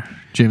around there.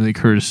 Jamie Lee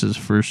Curtis's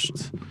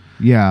first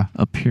Yeah.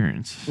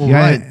 appearance. Well, yeah.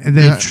 right. And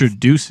then,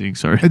 Introducing,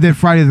 sorry. and then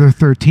Friday the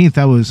 13th,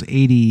 that was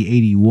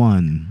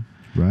 81,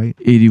 right?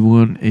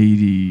 81,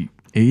 80.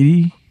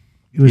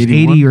 It was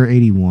 81? 80 or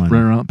 81. Right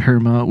around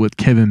Paramount with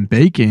Kevin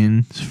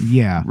Bacon's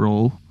Yeah.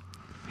 role.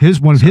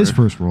 One of his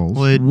first roles.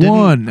 Well, it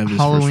One didn't of his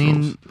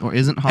Halloween first or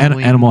isn't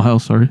Halloween Animal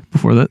House, sorry,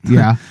 before that.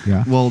 Yeah.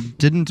 Yeah. Well,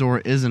 didn't or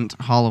isn't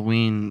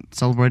Halloween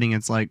celebrating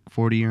its like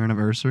 40-year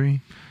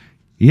anniversary?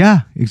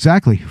 Yeah,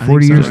 exactly. think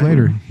 40 so, years right?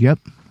 later. Yep.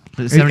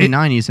 But it's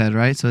 79, you said,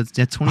 right? So it's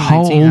 2019. How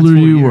old that's are 40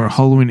 you years. where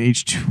Halloween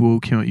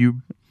H2O came out?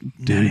 You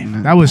daddy.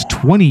 That was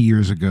 20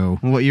 years ago.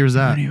 Well, what year was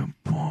that? You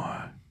boy.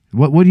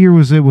 What year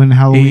was it when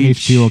Halloween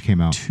H2O came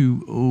out?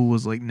 H2O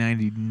was like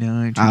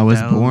 99, 2000. I was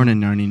born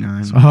in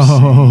 99.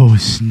 Oh,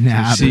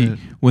 snap. See,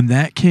 when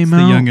that came The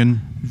out, youngin.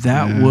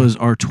 that Yeah. was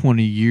our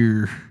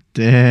 20-year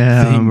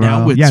Damn, thing. bro.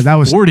 Now it's Yeah, that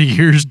was- 40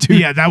 years, dude.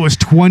 Yeah, that was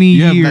 20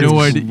 You have years. no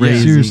idea. crazy.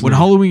 Yeah. Seriously. When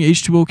Halloween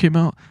H2O came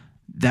out,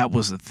 that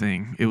was the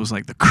thing. It was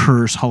like the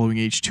curse Halloween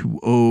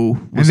H2O.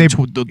 Was they-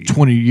 the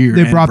 20-year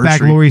They brought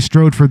back anniversary. Laurie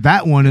Strode for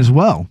that one as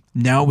well.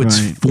 Now it's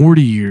Right.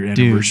 40-year Dude,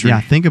 anniversary. yeah,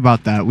 think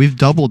about that. We've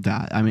doubled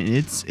that. I mean,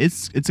 it's a that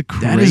is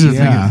crazy. the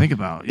thing Yeah. to think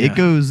about. Yeah.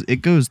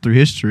 It goes through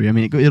history. I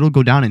mean, it'll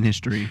go down in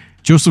history.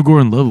 Joseph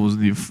Gordon-Levitt was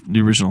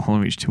the original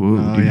Halloween H2O.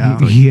 Oh, dude. yeah.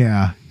 Like,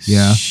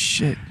 Yeah.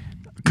 Shit.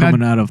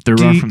 Coming out of They're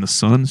do Out you- from the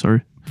Sun.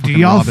 Sorry. Do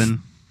y'all Robin.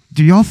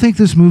 do y'all think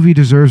this movie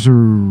deserves a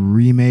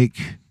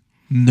remake?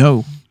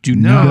 No. Do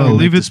No, not leave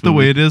like it this the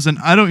way movie. it is. And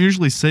I don't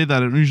usually say that. I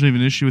don't usually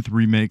have an issue with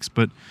remakes,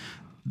 but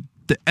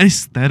the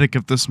aesthetic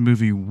of this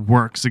movie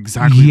works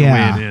exactly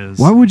Yeah. the way it is.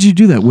 Why would you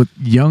do that with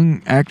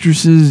young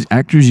actors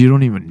you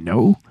don't even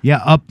know?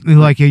 Yeah, up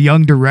like a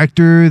young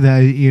director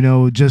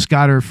that just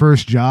got her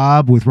first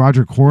job with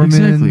Roger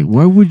Corman. Exactly.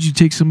 Why would you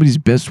take somebody's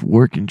best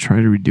work and try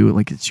to redo it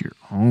like it's your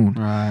own?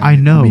 Right. I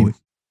know. I mean-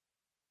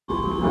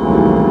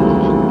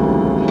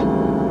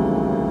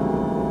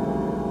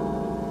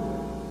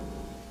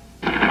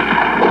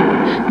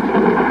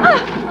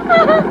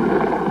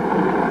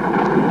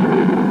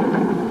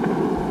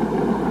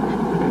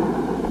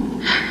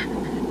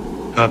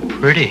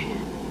 Pretty.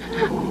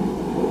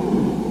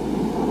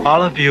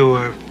 All of you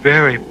are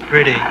very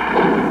pretty.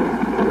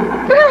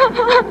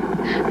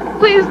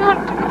 Please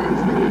don't do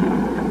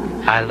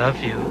this. I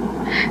love you.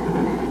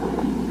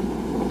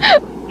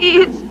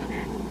 Please.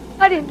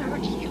 I didn't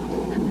hurt you.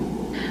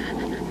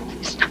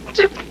 Please don't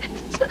do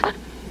this.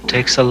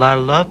 Takes a lot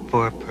of love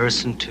for a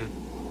person to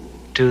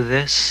do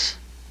this.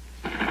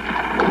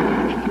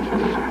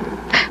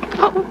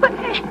 Go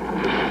away.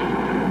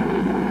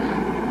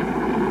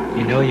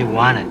 You know you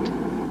want it.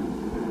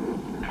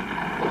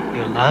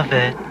 You love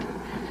it.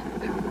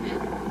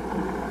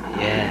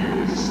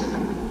 Yes.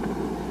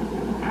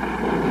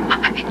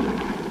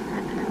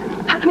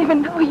 I don't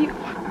even know you.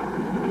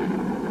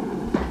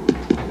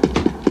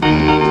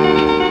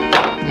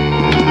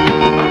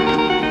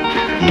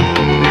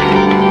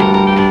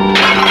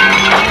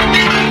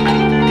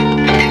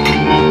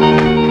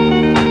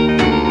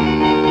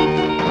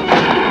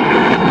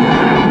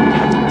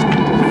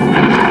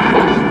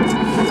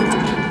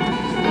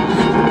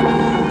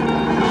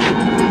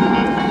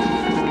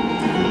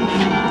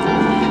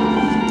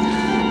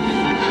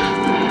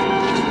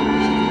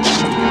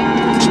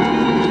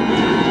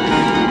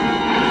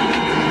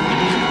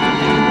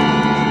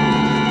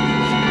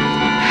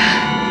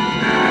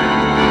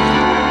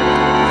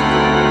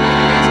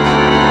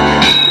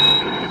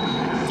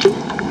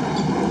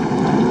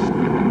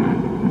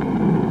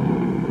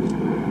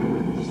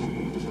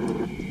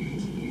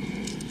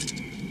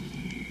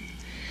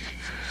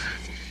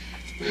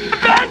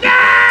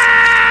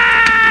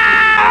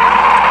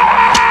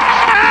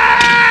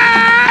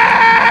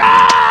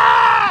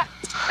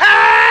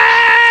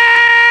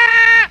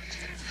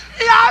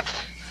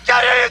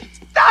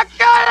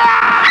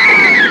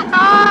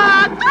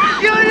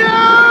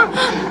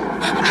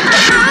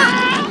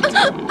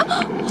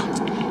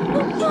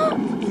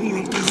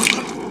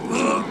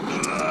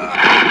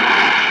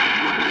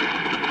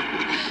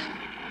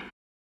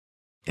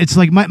 It's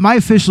like my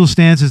official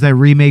stance is that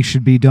remakes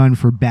should be done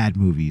for bad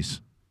movies.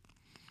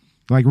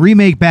 Like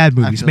remake bad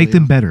movies, feel make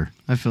them you. better.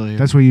 I feel you.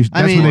 That's what you.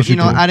 I That's mean, what they should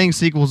do. adding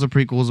sequels or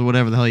prequels or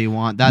whatever the hell you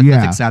want, that's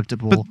Yeah.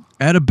 acceptable.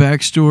 Add a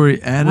backstory,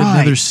 add Right.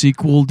 another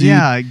sequel, dude.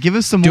 Yeah, give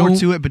us some more Don't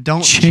to it, but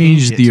don't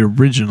change it. the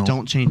original.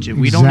 Don't change it.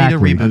 We don't need a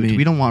Exactly. reboot. I mean,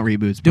 we don't want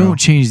reboots, bro. Don't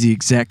change the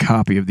exact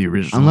copy of the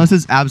original. Unless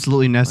it's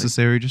absolutely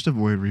necessary, just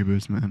avoid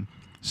reboots, man.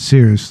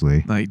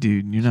 Seriously. like,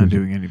 dude, you're not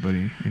doing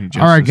anybody any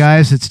justice. All right,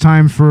 guys, it's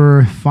time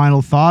for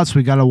final thoughts.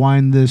 We got to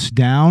wind this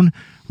down.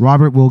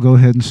 Robert, we'll go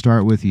ahead and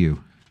start with you.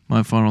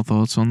 My final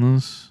thoughts on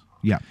this.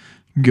 Yeah.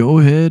 Go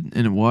ahead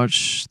and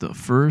watch the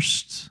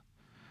first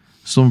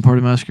Slumber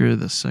Party Massacre,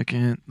 the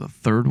second, the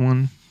third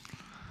one,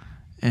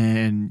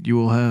 and you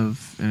will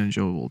have an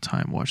enjoyable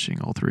time watching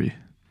all three.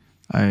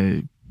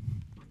 I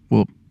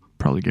will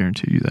probably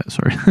guarantee you that.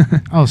 Sorry.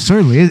 Oh,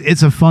 certainly.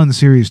 It's a fun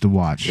series to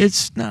watch.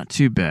 It's not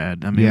too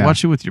bad. I mean, Yeah.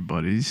 watch it with your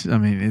buddies. I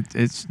mean,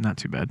 it's not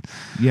too bad.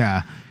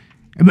 Yeah.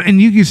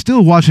 And you can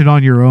still watch it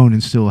on your own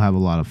and still have a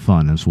lot of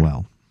fun as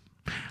well.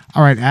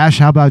 All right, Ash,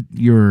 how about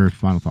your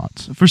final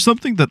thoughts? For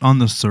something that on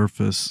the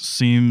surface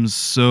seems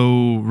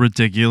so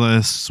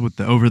ridiculous with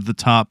the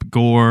over-the-top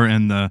gore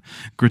and the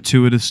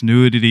gratuitous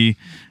nudity,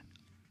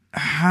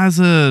 has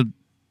a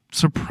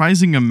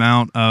surprising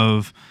amount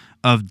of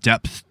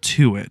depth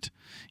to it,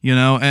 you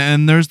know,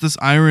 and there's this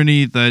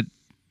irony that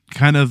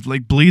kind of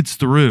like bleeds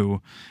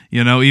through,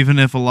 you know, even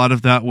if a lot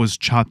of that was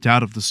chopped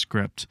out of the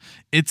script,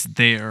 it's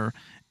there.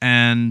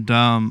 And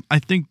I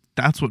think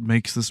that's what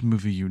makes this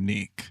movie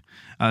unique,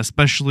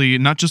 especially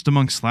not just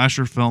among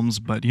slasher films,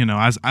 but, you know,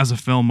 as a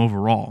film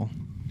overall.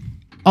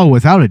 Oh,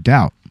 without a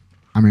doubt.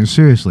 I mean,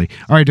 seriously.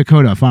 All right,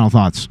 Dakota, final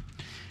thoughts.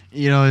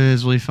 You know, it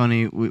is really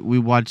funny. We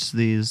watched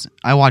these.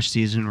 I watched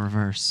these in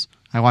reverse.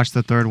 I watched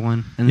the third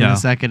one, and then Yeah. the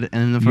second, and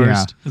then the Yeah.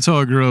 first. That's how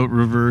I grew up.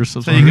 Reverse.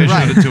 That's So you guys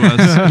Right. showed it to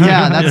us.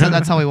 Yeah,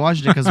 that's how we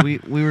watched it, because we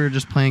were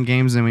just playing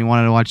games and we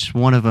wanted to watch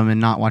one of them and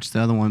not watch the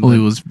other one. Well, it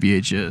was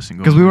VHS.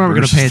 Because we weren't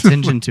going to pay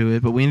attention to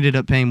it, but we ended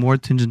up paying more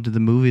attention to the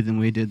movie than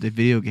we did the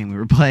video game we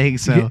were playing.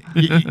 So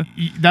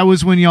That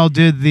was when y'all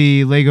did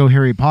the Lego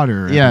Harry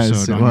Potter Yes,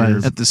 episode. it on your-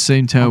 was. At the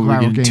same time, we were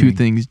Collateral getting two Gaming.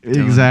 things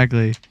done.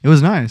 exactly, it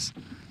was nice.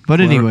 But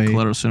anyway,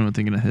 Collateral Cinema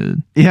thinking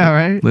ahead. yeah,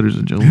 right. Ladies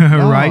and gentlemen.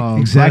 right, Oh,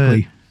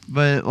 exactly.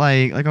 But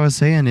like I was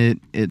saying,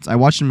 it's I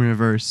watched them in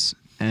reverse,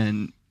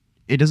 and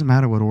it doesn't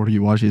matter what order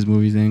you watch these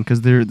movies in,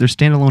 because they're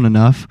standalone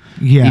enough,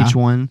 Yeah. each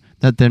one,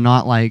 that they're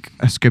not like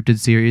a scripted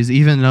series.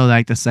 Even though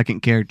like the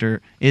second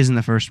character is in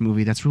the first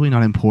movie, that's really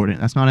not important.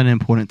 That's not an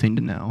important thing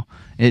to know.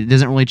 It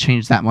doesn't really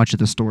change that much of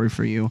the story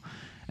for you,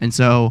 and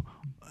so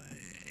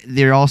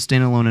they're all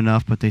standalone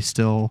enough, but they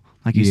still,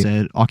 like you Yeah.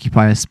 said,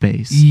 occupy a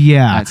space.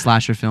 Yeah. That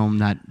slasher film,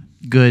 that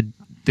good,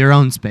 their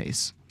own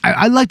space.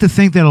 I'd like to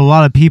think that a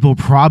lot of people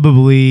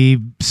probably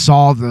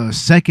saw the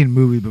second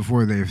movie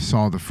before they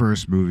saw the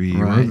first movie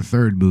or Right. the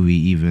third movie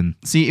even.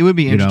 See, it would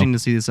be You interesting know? to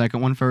see the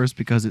second one first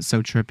because it's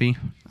so trippy.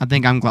 I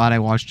think I'm glad I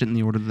watched it in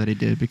the order that I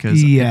did,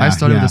 because if Yeah, I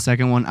started yeah. the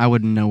second one, I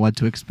wouldn't know what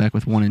to expect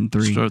with 1 and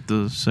 3. Start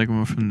the second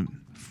one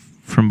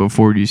from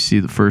before you see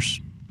the first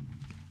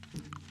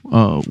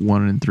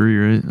 1 and 3,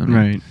 right? I mean,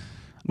 Right.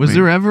 Was I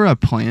mean- there ever a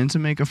plan to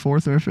make a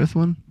fourth or a fifth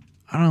one?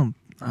 I'm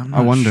I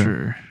not wonder.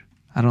 sure.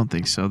 I don't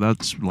think so.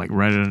 That's like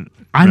right at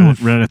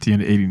don't at the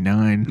end of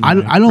 '89. I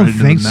don't right into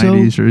think the so.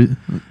 90s,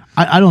 right?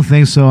 I don't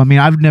think so. I mean,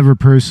 I've never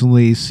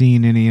personally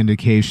seen any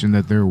indication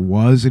that there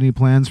was any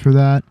plans for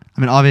that.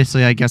 I mean,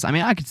 obviously, I guess. I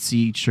mean, I could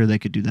see, sure, they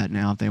could do that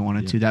now if they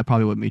wanted to. That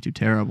probably wouldn't be too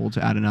terrible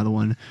to add another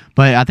one.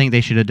 But I think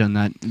they should have done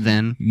that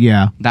then.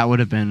 Yeah. That would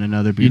have been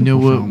another You beautiful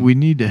know what? film. We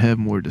need to have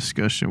more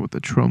discussion with the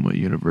Trauma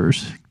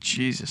universe.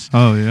 Jesus.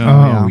 Oh,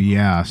 yeah. Oh,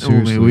 yeah. Oh,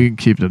 Seriously. man, we can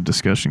keep the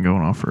discussion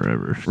going on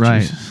forever.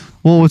 Right. Jesus.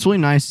 Well, what's really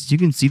nice is you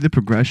can see the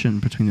progression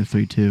between the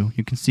three, too.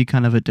 You can see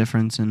kind of a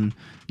difference in,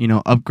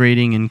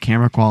 upgrading in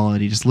camera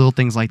quality, just little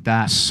things like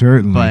that.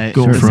 Certainly. But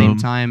Go at the same from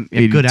time,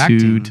 82 good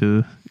acting.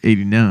 to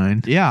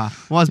 89. Yeah.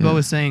 Well, as Bo Yeah.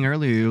 was saying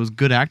earlier, it was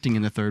good acting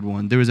in the third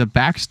one. There was a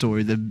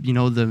backstory.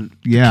 The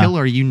Yeah.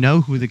 killer, you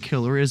know who the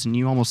killer is, and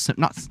you almost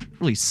not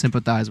really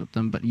sympathize with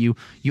them, but you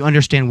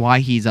understand why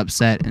he's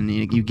upset, and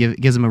you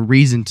gives him a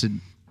reason to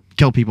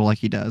kill people like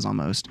he does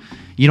almost.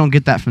 You don't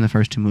get that from the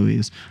first two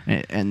movies,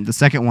 and the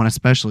second one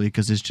especially,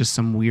 because it's just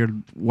some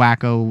weird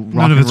wacko rock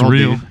None of and it's roll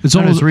real. dude. It's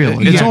None of all it's real.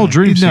 It's all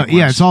dream No, sequence.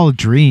 yeah, it's all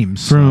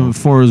dreams. From as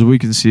far as we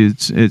can see,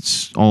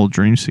 it's all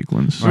dream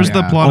sequence. Where's Yeah.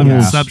 the plot Almost-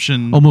 of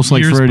Inception almost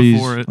like years Freddy's-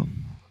 before it?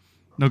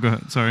 No, go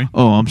ahead. Sorry.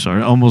 Oh, I'm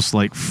sorry. Almost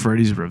like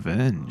Freddy's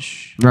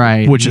Revenge,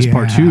 Right. which is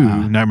part Yeah.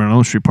 2. Nightmare on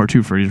Elm Street Part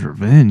 2, Freddy's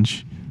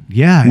Revenge,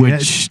 Yeah.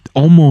 which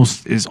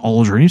almost is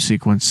all dream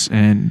sequence,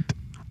 and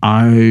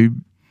I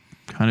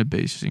kind of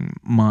basing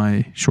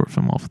my short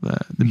film off of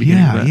that. The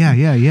beginning of Yeah,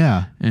 that.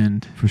 yeah.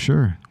 And For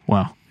sure.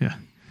 wow, yeah.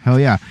 Hell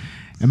yeah.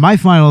 And my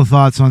final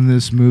thoughts on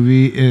this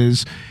movie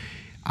is,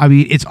 I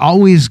mean, it's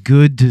always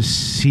good to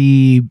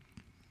see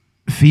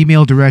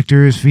female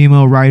directors,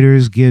 female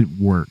writers get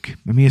work.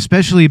 I mean,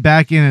 especially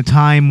back in a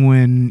time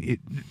when,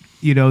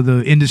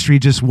 the industry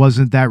just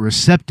wasn't that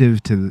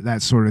receptive to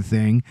that sort of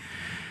thing.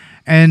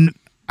 And,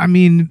 I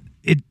mean,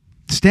 it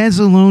stands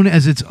alone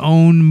as its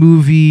own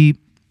movie,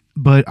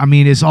 but, I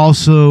mean, it's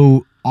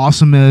also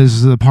awesome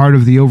as a part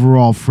of the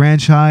overall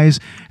franchise,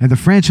 and the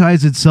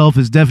franchise itself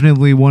is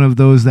definitely one of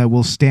those that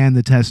will stand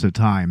the test of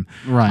time.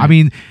 Right. I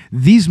mean,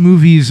 these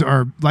movies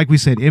are, like we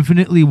said,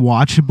 infinitely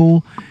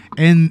watchable,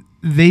 and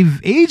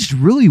they've aged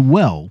really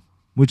well,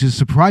 which is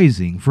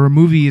surprising for a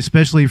movie,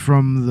 especially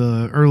from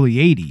the early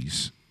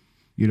 80s,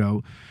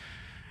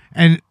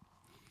 And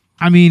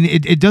I mean,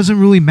 it doesn't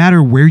really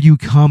matter where you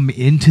come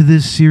into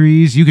this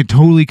series. You could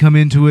totally come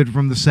into it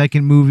from the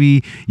second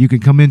movie. You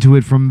could come into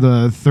it from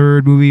the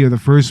third movie or the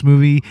first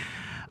movie.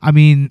 I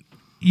mean,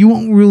 you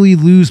won't really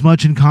lose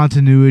much in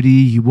continuity.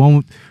 You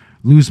won't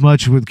lose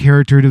much with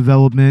character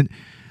development.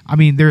 I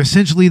mean, they're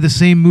essentially the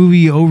same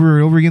movie over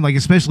and over again, like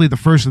especially the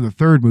first and the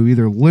third movie.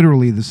 They're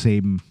literally the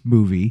same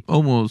movie.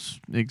 Almost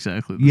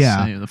exactly the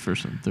same, the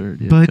first and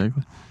third. Yeah, but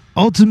exactly.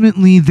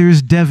 Ultimately,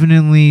 there's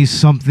definitely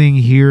something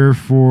here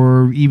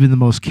for even the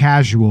most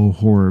casual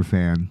horror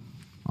fan,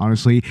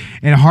 honestly.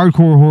 And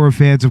hardcore horror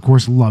fans, of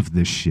course, love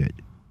this shit,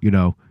 you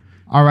know.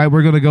 All right,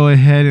 we're going to go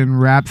ahead and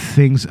wrap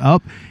things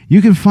up.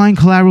 You can find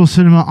Collateral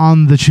Cinema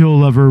on the Chill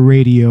Lover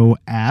Radio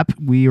app.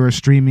 We are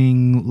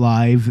streaming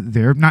live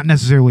there. Not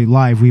necessarily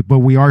live, but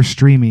we are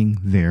streaming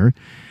there.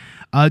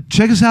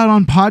 Check us out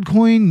on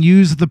Podcoin.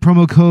 Use the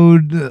promo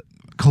code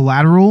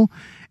Collateral,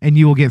 and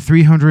you will get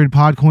 300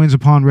 Podcoins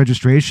upon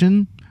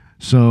registration.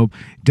 So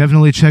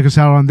definitely check us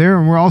out on there.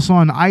 And we're also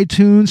on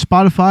iTunes,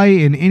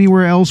 Spotify, and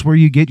anywhere else where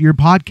you get your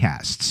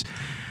podcasts.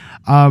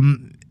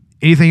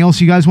 Anything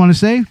else you guys want to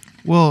say?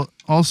 Well,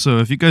 also,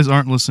 if you guys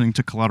aren't listening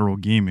to Collateral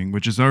Gaming,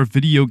 which is our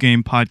video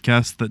game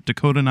podcast that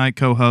Dakota and I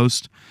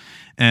co-host,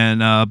 and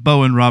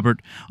Bo and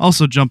Robert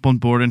also jump on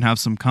board and have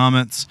some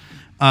comments,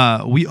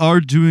 we are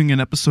doing an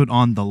episode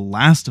on The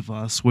Last of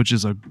Us, which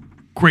is a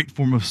great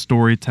form of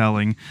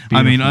storytelling. Beautiful.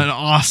 I mean, an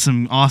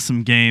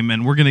awesome game,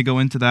 and we're going to go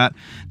into that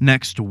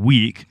next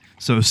week.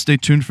 So stay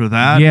tuned for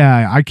that.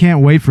 Yeah, I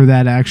can't wait for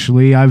that,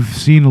 actually. I've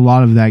seen a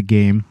lot of that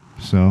game,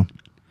 so...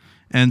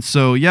 And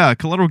so, yeah,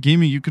 Collateral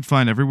Gaming you can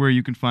find everywhere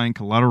you can find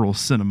Collateral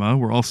Cinema.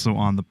 We're also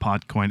on the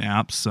Podcoin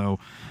app, so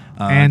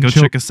go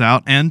check us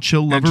out. And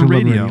Chill Lover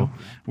Radio.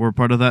 We're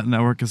part of that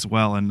network as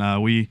well, and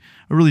we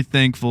are really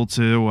thankful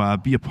to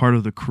be a part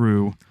of the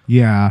crew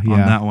on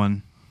that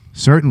one.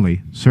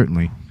 Certainly.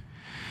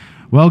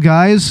 Well,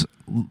 guys,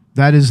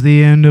 that is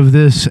the end of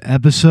this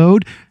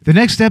episode. The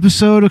next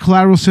episode of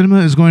Collateral Cinema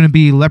is going to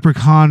be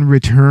Leprechaun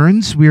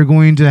Returns. We are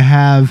going to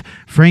have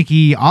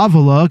Frankie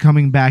Avila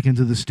coming back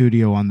into the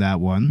studio on that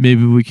one.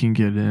 Maybe we can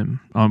get him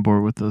on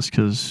board with us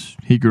because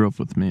he grew up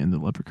with me in the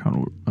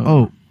Leprechaun.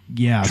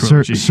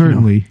 Trilogy,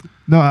 certainly. You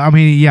No, know? I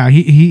mean, yeah,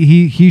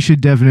 he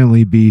should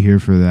definitely be here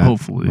for that.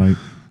 Hopefully.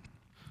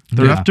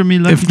 They're after me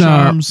like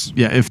charms.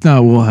 If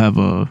not, we'll have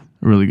a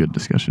really good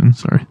discussion.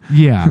 Sorry.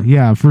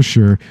 Yeah, for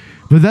sure.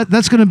 But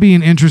that's going to be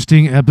an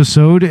interesting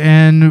episode,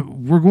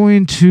 and we're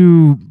going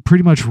to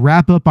pretty much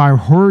wrap up our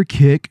horror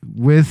kick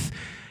with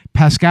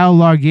Pascal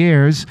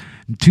Laugière's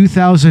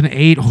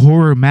 2008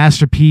 horror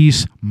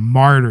masterpiece,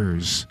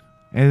 Martyrs.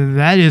 And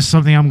that is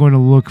something I'm going to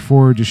look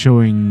forward to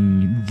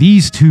showing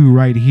these two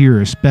right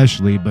here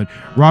especially. But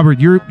Robert,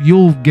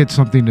 you'll get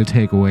something to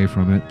take away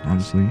from it,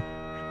 honestly.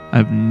 I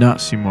have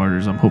not seen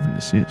Martyrs. I'm hoping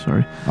to see it.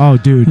 Sorry. Oh,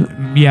 dude.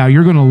 Yeah,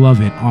 you're going to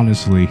love it,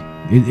 honestly.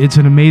 It's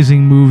an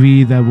amazing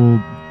movie that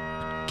will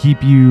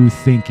keep you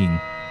thinking.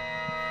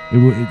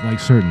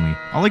 Certainly.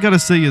 All I got to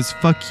say is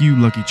fuck you,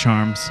 Lucky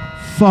Charms.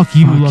 Fuck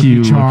you,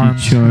 Lucky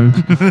Charms.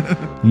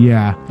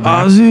 Yeah.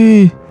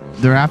 Ozzy.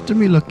 They're after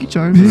me, Lucky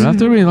Charms.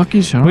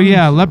 Lucky Charms. But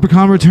yeah,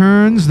 Leprechaun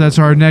Returns. That's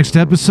our next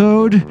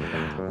episode.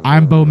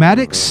 I'm Bo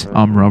Maddox.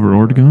 I'm Robert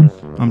Ortegon.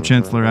 I'm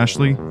Chancellor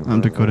Ashley.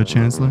 I'm Dakota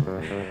Chancellor.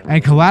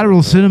 And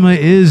Collateral Cinema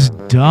is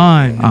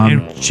done.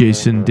 I'm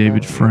Jason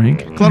David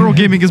Frank. Collateral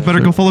Gaming is better.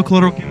 Go follow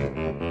Collateral Gaming.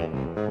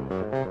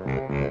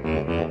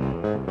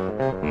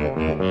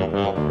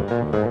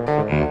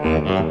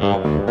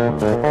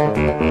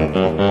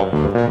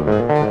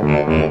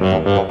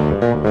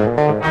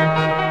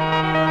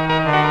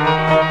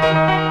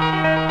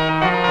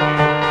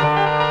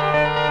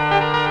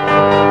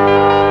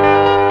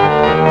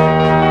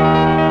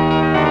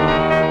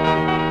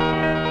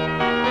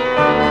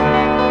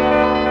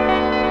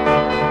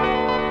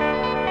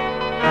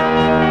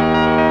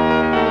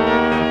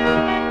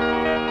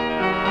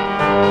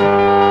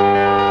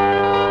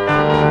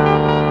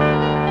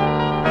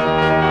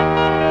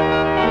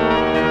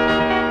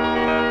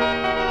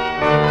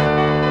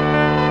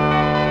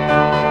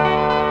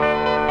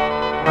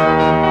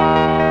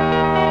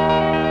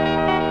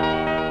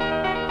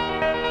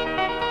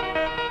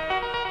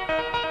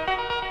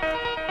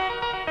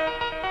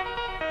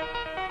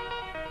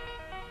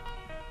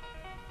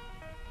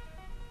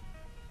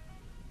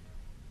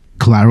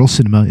 Collateral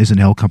Cinema is an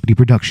L Company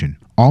production.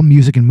 All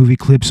music and movie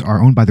clips are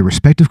owned by the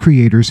respective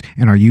creators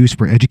and are used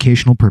for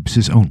educational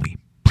purposes only.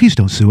 Please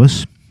don't sue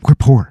us. We're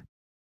poor.